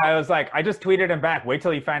 that's why I was like, I just tweeted him back. Wait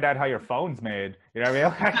till you find out how your phone's made. You know what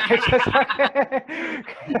I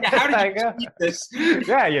mean? How did you tweet this?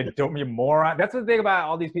 Yeah, you moron. That's the thing about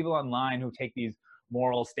all these people online who take these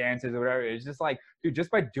moral stances or whatever. It's just like, dude,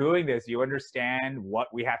 just by doing this, you understand what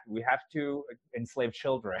we have to enslave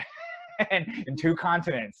children and in 2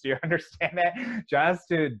 continents. Do you understand that? Just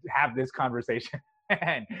to have this conversation.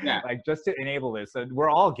 And like just to enable this. So we're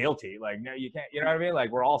all guilty. Like, no, you can't, you know what I mean? Like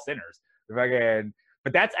we're all sinners.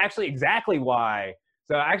 But that's actually exactly why.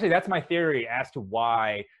 So actually that's my theory as to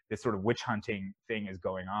why this sort of witch hunting thing is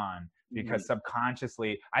going on, because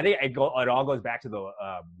subconsciously, I think it all goes back to the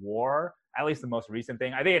war, at least the most recent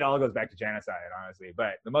thing. I think it all goes back to genocide, honestly.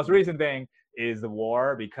 But the most recent thing is the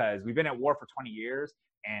war, because we've been at war for 20 years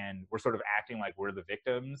and we're sort of acting like we're the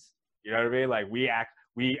victims. You know what I mean? Like we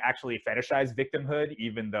actually fetishize victimhood,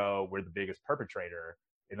 even though we're the biggest perpetrator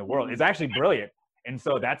in the world. It's actually brilliant. And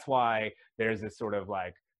so that's why there's this sort of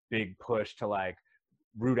like big push to like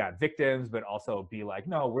root out victims, but also be like,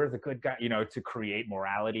 no, we're the good guy, to create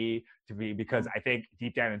morality, because I think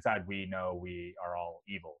deep down inside, we know we are all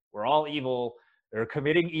evil. We're all evil. They're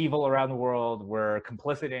committing evil around the world. We're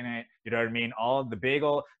complicit in it. You know what I mean? All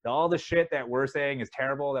the shit that we're saying is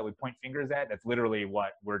terrible, that we point fingers at, that's literally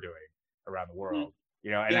what we're doing around the world.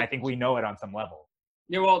 You know, and I think we know it on some level.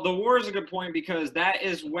 Yeah, well, the war is a good point, because that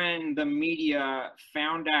is when the media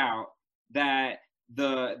found out that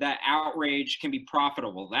that outrage can be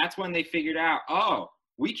profitable. That's when they figured out, oh,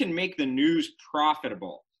 we can make the news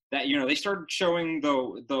profitable. That, you know, they started showing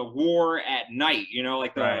the war at night, you know,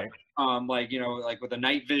 like like, you know, like with the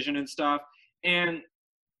night vision and stuff. And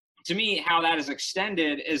to me, how that is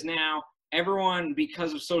extended is now everyone,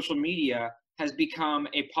 because of social media, has become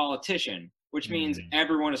a politician, which means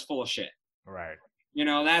everyone is full of shit. Right. You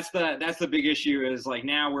know, that's the big issue, is like,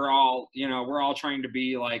 now we're all trying to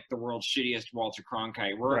be like the world's shittiest Walter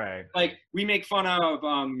Cronkite. We're like, we make fun of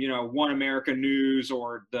you know, One America News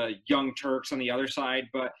or the Young Turks on the other side,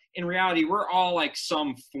 but in reality, we're all like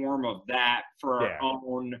some form of that for our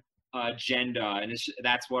own agenda, and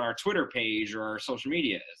that's what our Twitter page or our social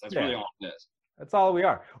media is. That's really all it is. That's all we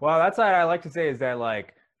are. Well, that's what I like to say, is that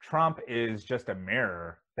like Trump is just a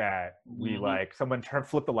mirror that we like, someone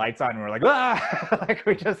flip the lights on and we're like, ah, like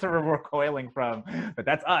we just are recoiling from. But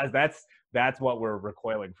that's us. That's what we're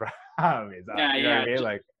recoiling from. Is us, you know what I mean?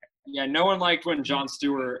 Like, yeah, no one liked when Jon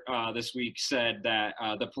Stewart this week said that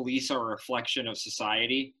the police are a reflection of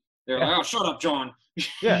society. They're like, oh, shut up, John.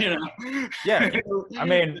 Yeah. You know? Yeah. I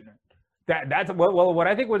mean, that's what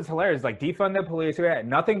I think was hilarious. Like, defund the police.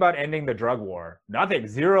 Nothing about ending the drug war. Nothing.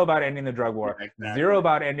 Zero about ending the drug war. Exactly. Zero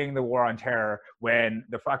about ending the war on terror, when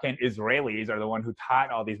the fucking Israelis are the one who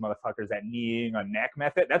taught all these motherfuckers that kneeing on neck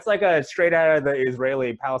method. That's like a straight out of the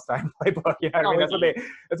Israeli Palestine playbook. You know what I mean?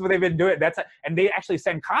 That's what they've been doing. And they actually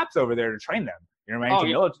send cops over there to train them. You know what I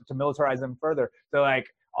mean? To militarize them further. So like,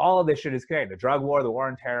 all of this shit is connected. The drug war, the war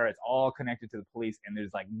on terror, it's all connected to the police, and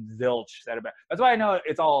there's like zilch said about. That's why I know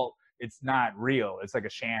it's not real. It's like a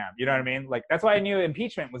sham. You know what I mean? Like, that's why I knew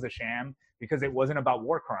impeachment was a sham, because it wasn't about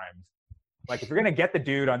war crimes. Like, if you're going to get the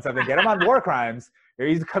dude on something, get him on war crimes.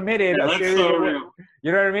 He's committed a series of,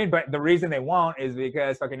 you know what I mean? But the reason they won't is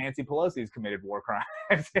because fucking Nancy Pelosi's committed war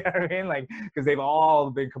crimes. You know what I mean? Like, because they've all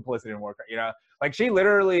been complicit in war crimes, you know? Like, she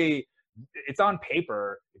literally, it's on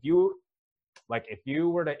paper. If you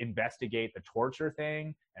were to investigate the torture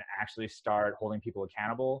thing and actually start holding people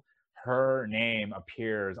accountable, her name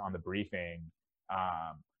appears on the briefing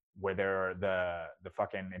where the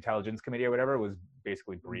fucking intelligence committee or whatever was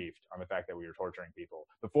basically briefed on the fact that we were torturing people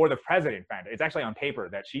before the president found it. It's actually on paper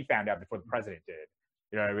that she found out before the president did.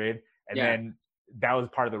 You know what I mean? And then that was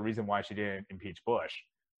part of the reason why she didn't impeach Bush.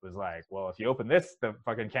 Was like, well, if you open the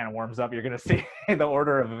fucking can of worms up, you're gonna see the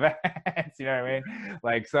order of events. You know what I mean?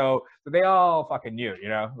 Like, so they all fucking knew, you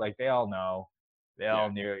know, like they all know, they all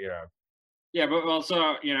knew, you know. Yeah, but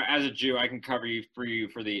also, you know, as a Jew, I can cover you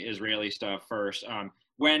for the Israeli stuff first.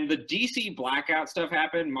 When the DC blackout stuff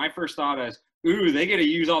happened, my first thought is, ooh, they get to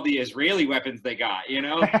use all the Israeli weapons they got, you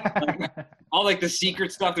know? Like, all like the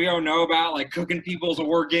secret stuff we don't know about, like cooking people's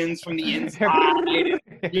organs from the inside.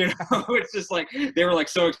 You know, it's just like, they were like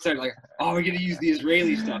so excited, like, oh, we're going to use the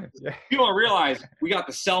Israeli stuff. People don't realize we got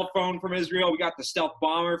the cell phone from Israel. We got the stealth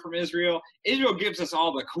bomber from Israel. Israel gives us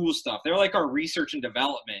all the cool stuff. They're like our research and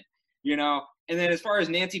development, you know? And then as far as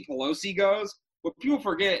Nancy Pelosi goes, what people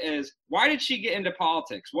forget is, why did she get into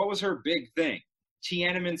politics? What was her big thing?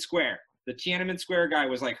 Tiananmen Square. The Tiananmen Square guy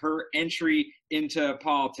was like her entry into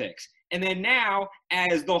politics. And then now,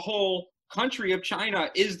 as the whole country of China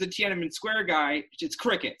is the Tiananmen Square guy, it's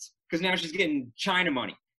crickets, because now she's getting China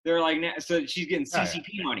money. They're like, so she's getting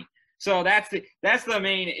CCP money. So that's the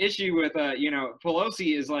main issue with you know,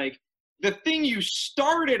 Pelosi, is like, the thing you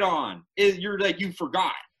started on is you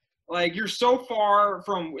forgot. Like, you're so far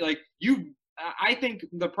from, like, I think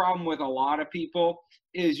the problem with a lot of people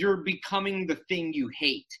is you're becoming the thing you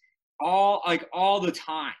hate all the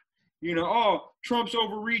time. You know, oh, Trump's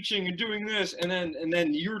overreaching and doing this, and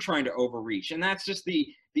then you're trying to overreach, and that's just the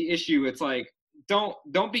issue. It's like, don't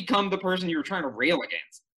become the person you're trying to rail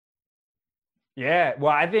against. Yeah,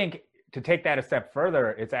 well, I think to take that a step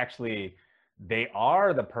further, it's actually, they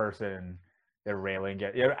are the person they're railing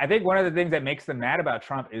at. You know, I think one of the things that makes them mad about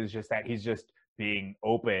Trump is just that he's just being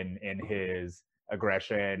open in his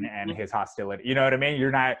aggression and his hostility. You know what I mean?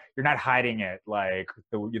 You're not hiding it like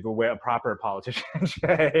the way a proper politician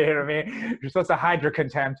should. You know what I mean? You're supposed to hide your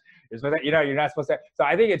contempt. You're supposed to, you know, you're not supposed to. So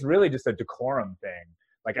I think it's really just a decorum thing.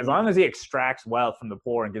 Like, as long as he extracts wealth from the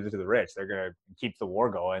poor and gives it to the rich, they're gonna keep the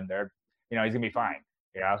war going. You know, he's gonna be fine.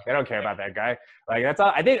 You know, they don't care about that guy. Like, that's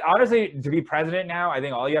all. I think, honestly, to be president now, I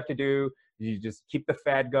think all you have to do You just keep the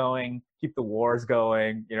Fed going, keep the wars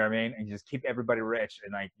going, you know what I mean? And you just keep everybody rich,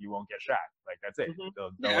 and like you won't get shot. Like that's it.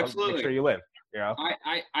 They'll absolutely. make sure you live. You know.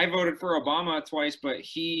 I voted for Obama twice, but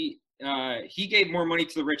he gave more money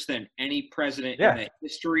to the rich than any president in the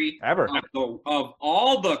history ever of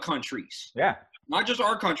all the countries. Yeah. Not just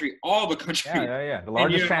our country, all the countries. Yeah. The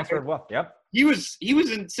largest transfer of wealth. Yep. He was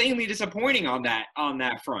insanely disappointing on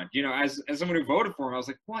that front. You know, as someone who voted for him, I was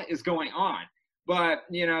like, what is going on? But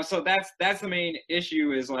you know, so that's the main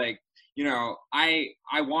issue is like, you know, I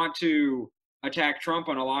want to attack Trump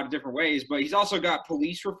on a lot of different ways, but he's also got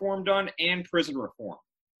police reform done and prison reform.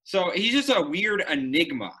 So he's just a weird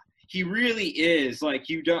enigma. He really is. Like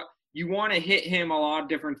you want to hit him a lot of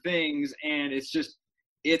different things, and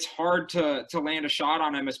it's hard to land a shot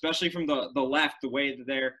on him, especially from the left, the way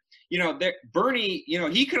that Bernie, you know,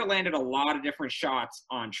 he could have landed a lot of different shots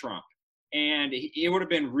on Trump, and it would have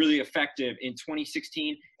been really effective in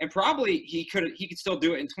 2016, and probably he could still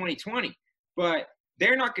do it in 2020, but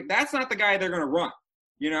that's not the guy they're going to run,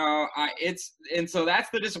 you know. And so that's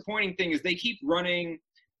the disappointing thing is they keep running,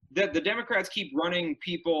 the Democrats keep running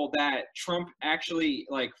people that Trump actually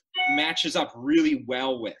like matches up really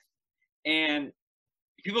well with, and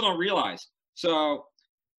people don't realize. So,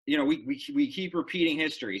 you know, we keep repeating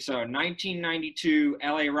history. So 1992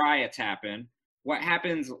 LA riots happen. What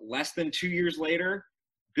happens less than 2 years later?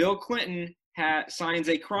 Bill Clinton signs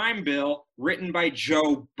a crime bill written by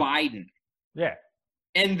Joe Biden. Yeah.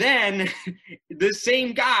 And then the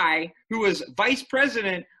same guy who was vice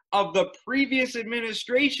president of the previous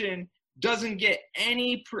administration doesn't get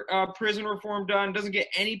any prison reform done, doesn't get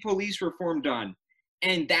any police reform done.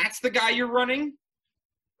 And that's the guy you're running?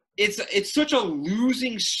 It's such a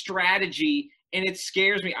losing strategy, and it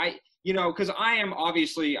scares me. Because I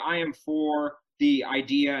am for the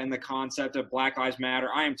idea and the concept of Black Lives Matter.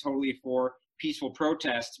 I am totally for peaceful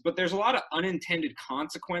protests, but there's a lot of unintended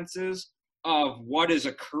consequences of what is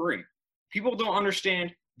occurring. People don't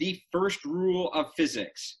understand the first rule of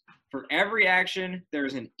physics. For every action,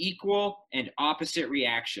 there's an equal and opposite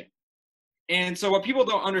reaction. And so what people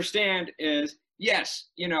don't understand is, yes,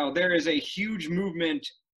 you know, there is a huge movement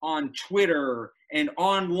on Twitter and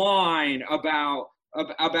online about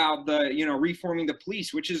the, you know, reforming the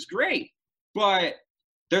police, which is great. But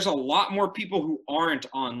there's a lot more people who aren't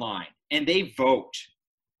online, and they vote.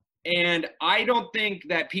 And I don't think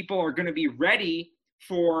that people are going to be ready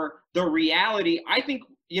for the reality. I think,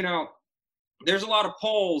 you know, there's a lot of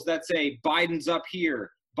polls that say Biden's up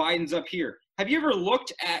here, Biden's up here. Have you ever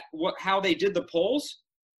looked at how they did the polls?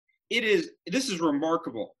 This is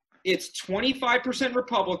remarkable. It's 25%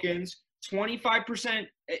 Republicans, 25%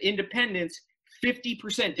 independents,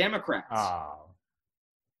 50% Democrats. Oh.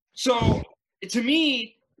 So to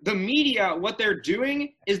me, the media, what they're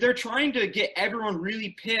doing is they're trying to get everyone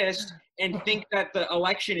really pissed and think that the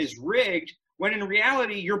election is rigged, when in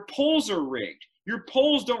reality, your polls are rigged. Your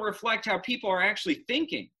polls don't reflect how people are actually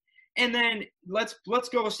thinking. And then let's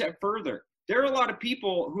go a step further. There are a lot of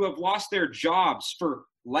people who have lost their jobs for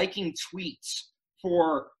liking tweets,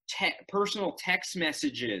 for personal text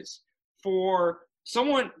messages, for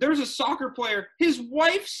someone. There's a soccer player, his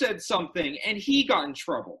wife said something and he got in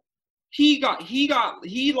trouble. He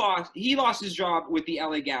lost his job with the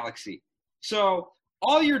LA Galaxy. So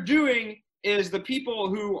all you're doing is the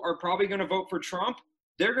people who are probably going to vote for Trump,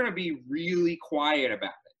 they're going to be really quiet about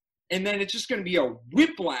it. And then it's just going to be a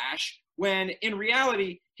whiplash when in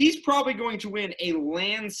reality, he's probably going to win a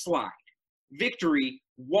landslide victory.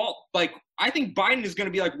 I think Biden is going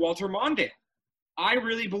to be like Walter Mondale. I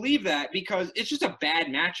really believe that because it's just a bad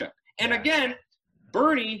matchup. And again,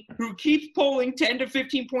 Bernie, who keeps polling 10 to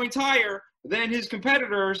 15 points higher than his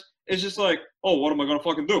competitors, is just like, oh, what am I going to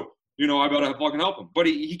fucking do? You know, I better fucking help him. But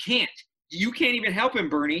he can't. You can't even help him,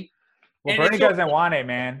 Bernie. Well, Bernie doesn't want it,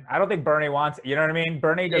 man. I don't think Bernie wants it. You know what I mean?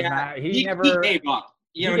 Bernie does not. He never. He gave up.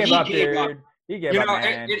 He gave up, dude. He gave up,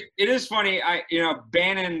 man. It is funny.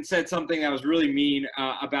 Bannon said something that was really mean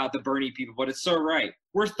about the Bernie people, but it's so right.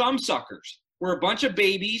 We're thumb suckers. We're a bunch of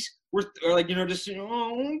babies. We're like, just,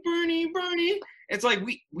 oh, Bernie. It's like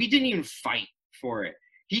we didn't even fight for it.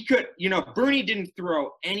 He could, Bernie didn't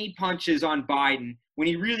throw any punches on Biden when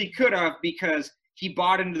he really could have, because he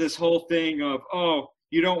bought into this whole thing of, oh,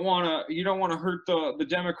 you don't want to hurt the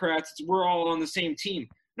Democrats. We're all on the same team.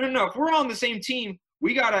 No. If we're all on the same team,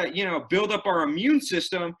 we got to, build up our immune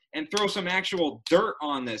system and throw some actual dirt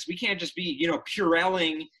on this. We can't just be,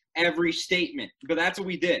 Purelling every statement. But that's what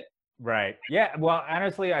we did. Right. Yeah. Well,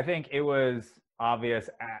 honestly, I think it was obvious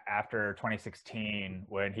after 2016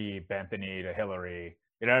 when he bent the knee to Hillary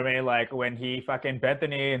You know what I mean? Like when he fucking bent the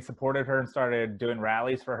knee and supported her and started doing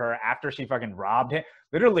rallies for her after she fucking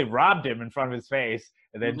literally robbed him in front of his face.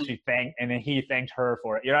 And then he thanked her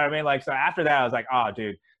for it. You know what I mean? Like, so after that, I was like, oh,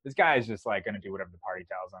 dude, this guy is just like going to do whatever the party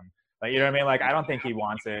tells him. Like, you know what I mean? Like, I don't think he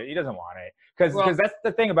wants it. He doesn't want it. Because that's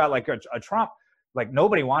the thing about like a Trump, like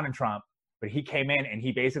nobody wanted Trump, but he came in and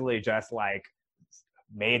he basically just like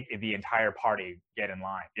made the entire party get in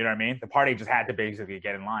line. You know what I mean? The party just had to basically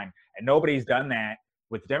get in line. And nobody's done that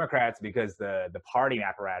with the Democrats because the party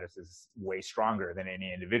apparatus is way stronger than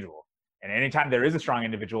any individual. And anytime there is a strong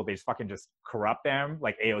individual, they just fucking just corrupt them,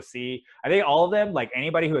 like AOC. I think all of them, like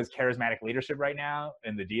anybody who has charismatic leadership right now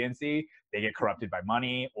in the DNC, they get corrupted by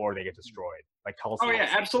money or they get destroyed. Like Tulsi. Oh, yeah,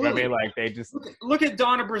 absolutely. You know what I mean? Like they just... Look at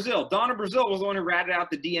Donna Brazile. Donna Brazile was the one who ratted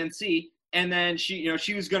out the DNC. And then she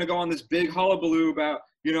was going to go on this big hullabaloo about,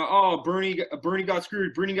 oh, Bernie got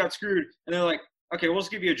screwed. Bernie got screwed. And they're like, okay, we'll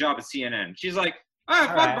just give you a job at CNN. She's like,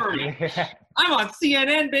 fuck Bernie. I'm on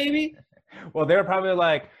CNN, baby. Well, they're probably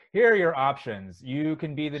like, here are your options. You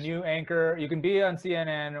can be the new anchor. You can be on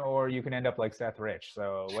CNN, or you can end up like Seth Rich.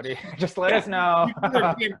 So what do you just let us know? You can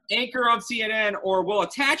either be an anchor on CNN, or we'll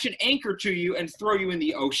attach an anchor to you and throw you in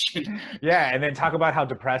the ocean. Yeah, and then talk about how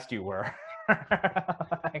depressed you were.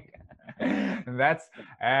 and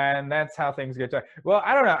that's how things get done. Well,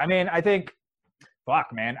 I don't know. I mean, I think,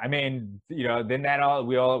 fuck, man. I mean, then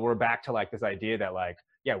we're back to like this idea that like,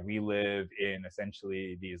 yeah, we live in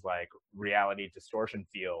essentially these like reality distortion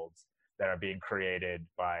fields that are being created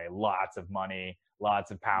by lots of money,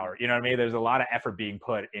 lots of power. You know what I mean? There's a lot of effort being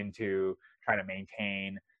put into trying to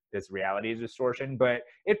maintain this reality distortion. But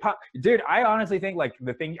dude, I honestly think like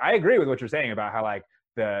I agree with what you're saying about how like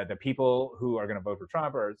the people who are going to vote for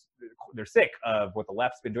Trump they're sick of what the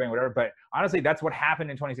left's been doing, whatever. But honestly, that's what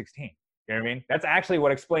happened in 2016. You know what I mean? That's actually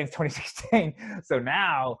what explains 2016. So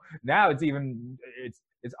now it's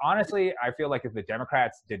honestly, I feel like if the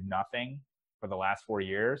Democrats did nothing for the last 4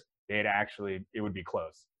 years, it would be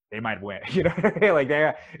close. They might win. You know what I mean? Like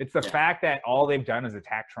it's the fact that all they've done is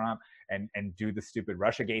attack Trump and do the stupid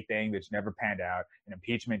Russiagate thing that never panned out, and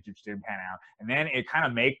impeachment which didn't pan out. And then it kind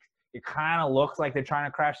of looks like they're trying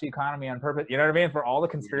to crash the economy on purpose. You know what I mean? For all the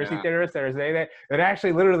conspiracy theorists that are saying that, it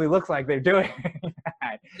actually literally looks like they're doing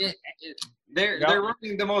that. They're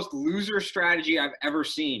running the most loser strategy I've ever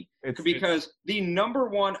seen. Because the number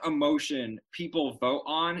one emotion people vote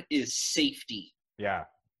on is safety. Yeah.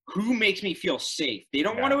 Who makes me feel safe? They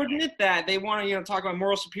don't want to admit that. They want to, talk about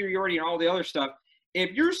moral superiority and all the other stuff.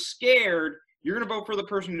 If you're scared, you're going to vote for the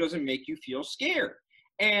person who doesn't make you feel scared.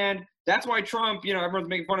 And that's why Trump, everyone's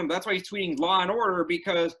making fun of him. That's why he's tweeting law and order,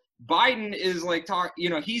 because Biden is like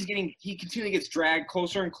he continually gets dragged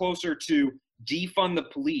closer and closer to defund the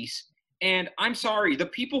police. And I'm sorry, the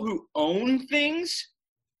people who own things,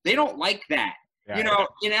 they don't like that. Yeah.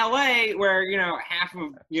 In LA, where half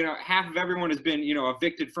of everyone has been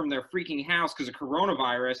evicted from their freaking house because of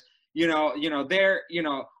coronavirus. They're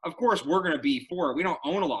of course we're gonna be for it. We don't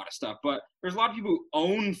own a lot of stuff, but there's a lot of people who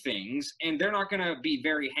own things, and they're not gonna be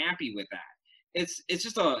very happy with that. It's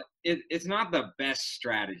just it's not the best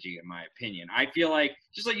strategy in my opinion. I feel like,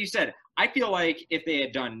 just like you said, I feel like if they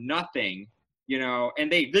had done nothing,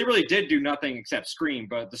 and they really did do nothing except scream,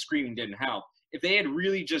 but the screaming didn't help. If they had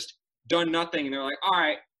really just done nothing and they're like, all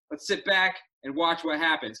right, let's sit back and watch what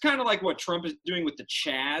happens. Kind of like what Trump is doing with the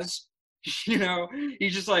Chaz.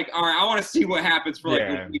 He's just like, all right, I want to see what happens for like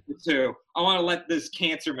a week or two. I want to let this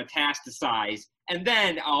cancer metastasize, and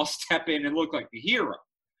then I'll step in and look like the hero.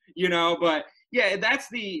 But yeah, that's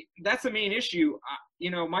the main issue.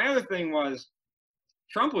 My other thing was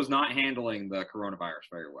Trump was not handling the coronavirus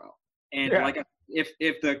very well. And like if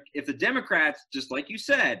the Democrats, just like you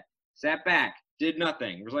said, sat back, did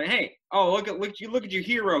nothing, it was like, hey, look at your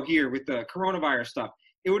hero here with the coronavirus stuff,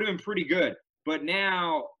 it would have been pretty good. But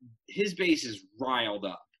now his base is riled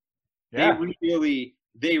up. Yeah.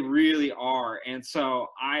 They really are. And so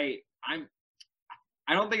I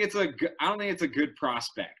don't think it's a good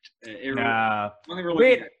prospect.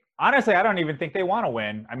 Honestly, I don't even think they want to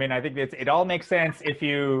win. I mean, I think it all makes sense if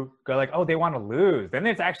you go like, oh, they want to lose. Then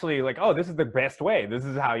it's actually like, oh, this is the best way. This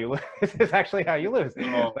is how you lose. This is actually how you lose.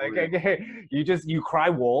 You cry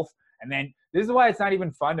wolf. And then this is why it's not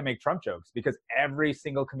even fun to make Trump jokes, because every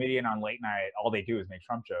single comedian on late night, all they do is make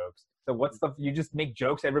Trump jokes. So you just make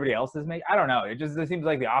jokes everybody else is making? I don't know. It seems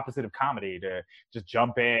like the opposite of comedy to just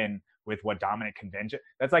jump in with what dominant convention.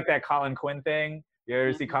 That's like that Colin Quinn thing. You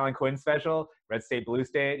ever see Colin Quinn's special, Red State, Blue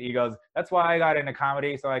State? He goes, that's why I got into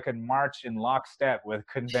comedy, so I could march in lockstep with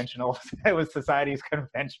with society's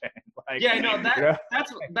convention.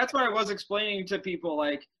 That's what I was explaining to people.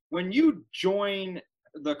 Like, when you join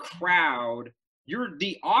the crowd you're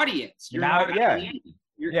the audience. You're now, not yeah. a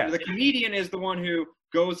comedian. The comedian is the one who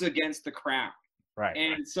goes against the crowd. Right.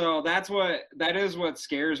 And so that is what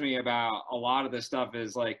scares me about a lot of this stuff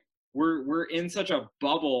is like we're in such a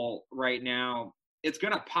bubble right now. It's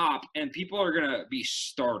going to pop and people are going to be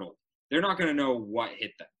startled. They're not going to know what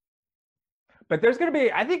hit them. But there's going to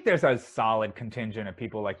be, I think there's a solid contingent of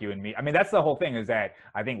people like you and me. I mean, that's the whole thing is that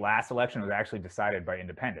I think last election was actually decided by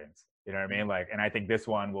independents. You know what I mean? Like, and I think this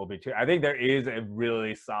one will be too. I think there is a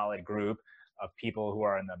really solid group of people who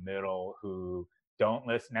are in the middle who don't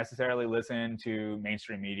necessarily listen to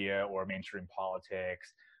mainstream media or mainstream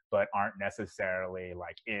politics, but aren't necessarily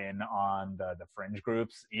like in on the fringe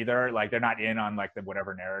groups either. Like they're not in on like the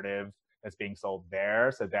whatever narrative that's being sold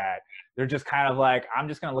there, so that they're just kind of like, I'm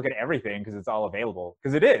just going to look at everything because it's all available.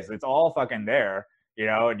 Because it's all fucking there, you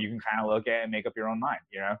know, and you can kind of look at it and make up your own mind,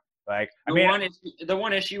 you know? Like, the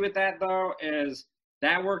one issue with that though is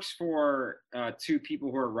that works for two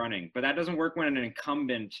people who are running, but that doesn't work when an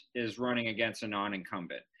incumbent is running against a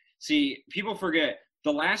non-incumbent. See, people forget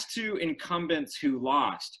the last two incumbents who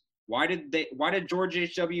lost. Why did George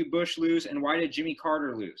H.W. Bush lose and why did Jimmy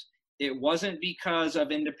Carter lose? It wasn't because of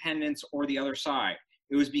independents or the other side.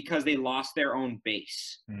 It was because they lost their own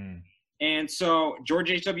base. Mm. And so George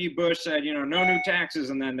H.W. Bush said, you know, no new taxes,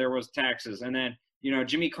 and then there was taxes. And then, you know,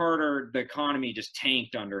 Jimmy Carter, the economy just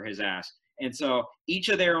tanked under his ass. And so each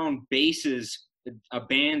of their own bases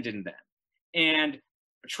abandoned them. And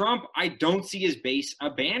Trump, I don't see his base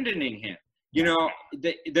abandoning him. You know,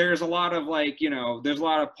 there's a lot of like, you know, there's a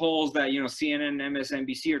lot of polls that, you know, CNN and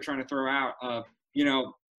MSNBC are trying to throw out of, you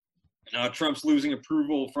know, Trump's losing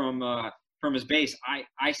approval from his base.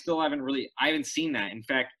 I still haven't seen that. In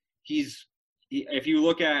fact, if you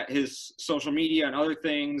look at his social media and other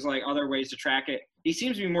things, like other ways to track it, he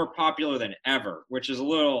seems to be more popular than ever, which is a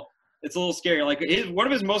little scary. Like one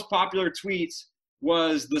of his most popular tweets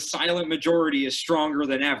was the silent majority is stronger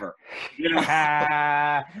than ever. You know?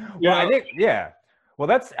 I think, yeah. Well,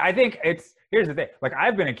 here's the thing. Like,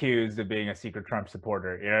 I've been accused of being a secret Trump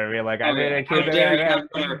supporter. You know what I mean? Like, I've been accused of have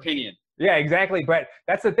another opinion. Yeah, exactly. But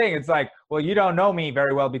that's the thing. It's like, well, you don't know me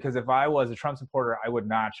very well, because if I was a Trump supporter, I would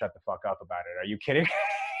not shut the fuck up about it. Are you kidding?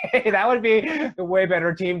 That would be the way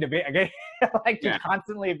better team to be. To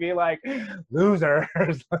constantly be like, losers,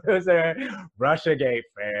 loser, Russiagate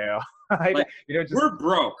fail. We're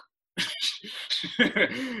broke.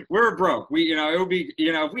 We're broke. It would be,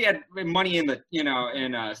 if we had money in the, in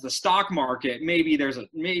the stock market, maybe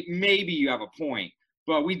maybe you have a point,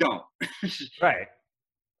 but we don't. Right.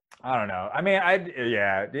 I don't know. I mean,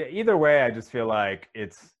 either way, I just feel like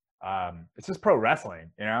it's just pro wrestling,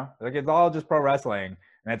 like it's all just pro wrestling,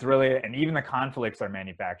 and it's really, and even the conflicts are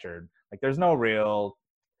manufactured. Like there's no real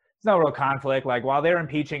conflict. Like while they're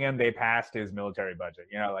impeaching him, they passed his military budget,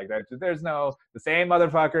 like there's the same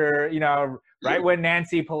motherfucker, right when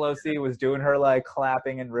Nancy Pelosi was doing her like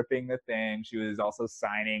clapping and ripping the thing, she was also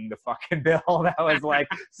signing the fucking bill that was like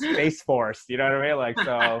Space Force, you know what I mean? Like,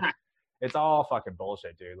 so it's all fucking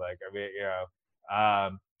bullshit, dude. Like, I mean,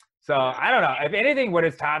 so I don't know. If anything, what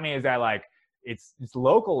it's taught me is that like, it's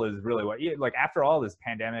local is really what, like after all this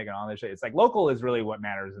pandemic and all this shit, it's like local is really what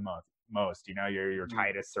matters the most, your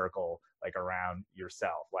tightest circle, like around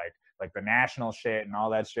yourself, like the national shit and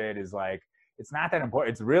all that shit is like, it's not that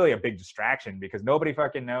important. It's really a big distraction because nobody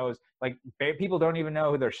fucking knows, like people don't even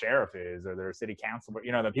know who their sheriff is or their city council, but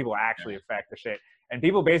the people actually affect the shit. And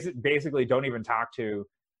people basically don't even talk to,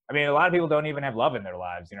 I mean, a lot of people don't even have love in their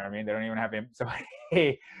lives. You know what I mean? They don't even have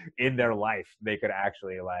somebody in their life they could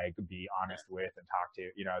actually like be honest with and talk to,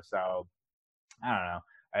 so I don't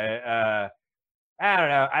know. I don't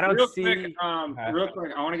know. I don't real see. Quick, real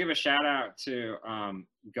quick, I want to give a shout out to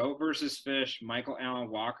Goat versus Fish, Michael Allen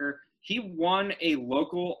Walker. He won a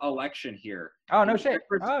local election here. Oh, no shit.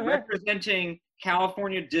 Representing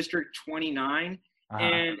California District 29.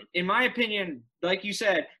 And in my opinion, like you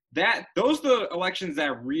said, those are the elections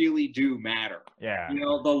that really do matter. Yeah.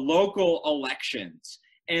 The local elections.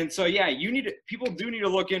 And so, people do need to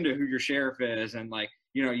look into who your sheriff is, and like,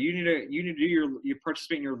 you need to do you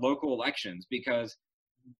participate in your local elections, because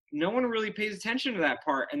no one really pays attention to that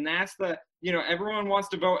part. And that's everyone wants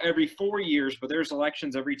to vote every 4 years, but there's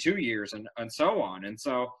elections every 2 years and so on. And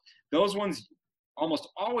so those ones almost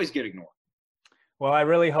always get ignored. Well, I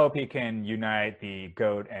really hope he can unite the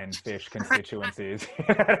goat and fish constituencies.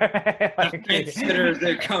 Consider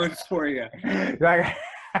they're coming for you. Like,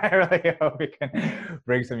 I really hope we can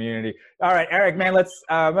bring some unity. All right, Eric, man,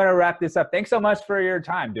 I'm gonna wrap this up. Thanks so much for your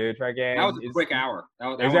time, dude. Fucking, that was a quick hour.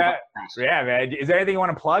 Yeah, man. Is there anything you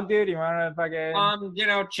want to plug, dude? You want to fucking?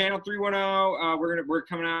 Channel 310. We're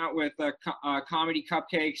coming out with comedy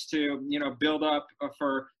cupcakes to build up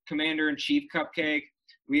for Commander-in-Chief Cupcake.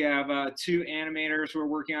 We have 2 animators who are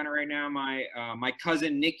working on it right now. My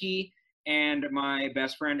cousin Nikki and my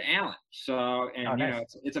best friend Alan. So, and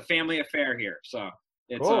nice. It's a family affair here. So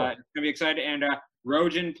it's cool. Gonna be exciting. And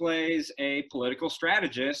Rojan plays a political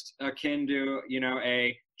strategist akin to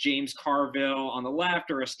a James Carville on the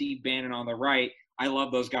left or a Steve Bannon on the right. I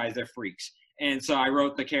love those guys. They're freaks. And so I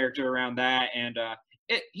wrote the character around that. And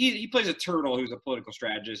he plays a turtle who's a political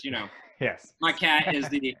strategist. Yes. My cat is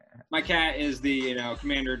the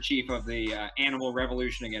commander-in-chief of the animal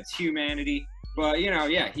revolution against humanity. But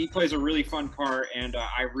he plays a really fun part, and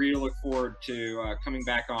I really look forward to coming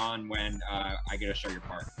back on when I get to show your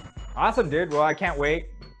part. Awesome, dude. Well, I can't wait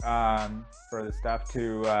for the stuff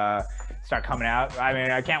to start coming out. I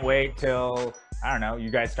mean, I can't wait till you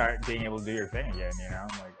guys start being able to do your thing again.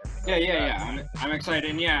 Yeah. I'm excited,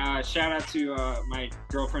 and shout out to my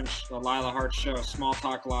girlfriend Lila Hart's show, Small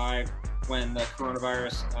Talk Live. When the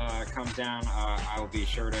coronavirus comes down, I will be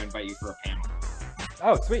sure to invite you for a panel.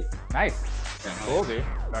 Oh, sweet. Nice. Yeah, cool, dude.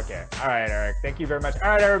 Okay. All right, Eric. Thank you very much. All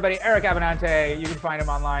right, everybody. Eric Abbenante. You can find him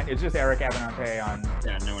online. It's just Eric Abbenante on...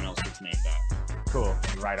 Yeah, no one else gets named that. Cool.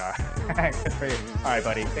 Right on. Good for you. All right,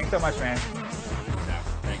 buddy. Thanks so much, man.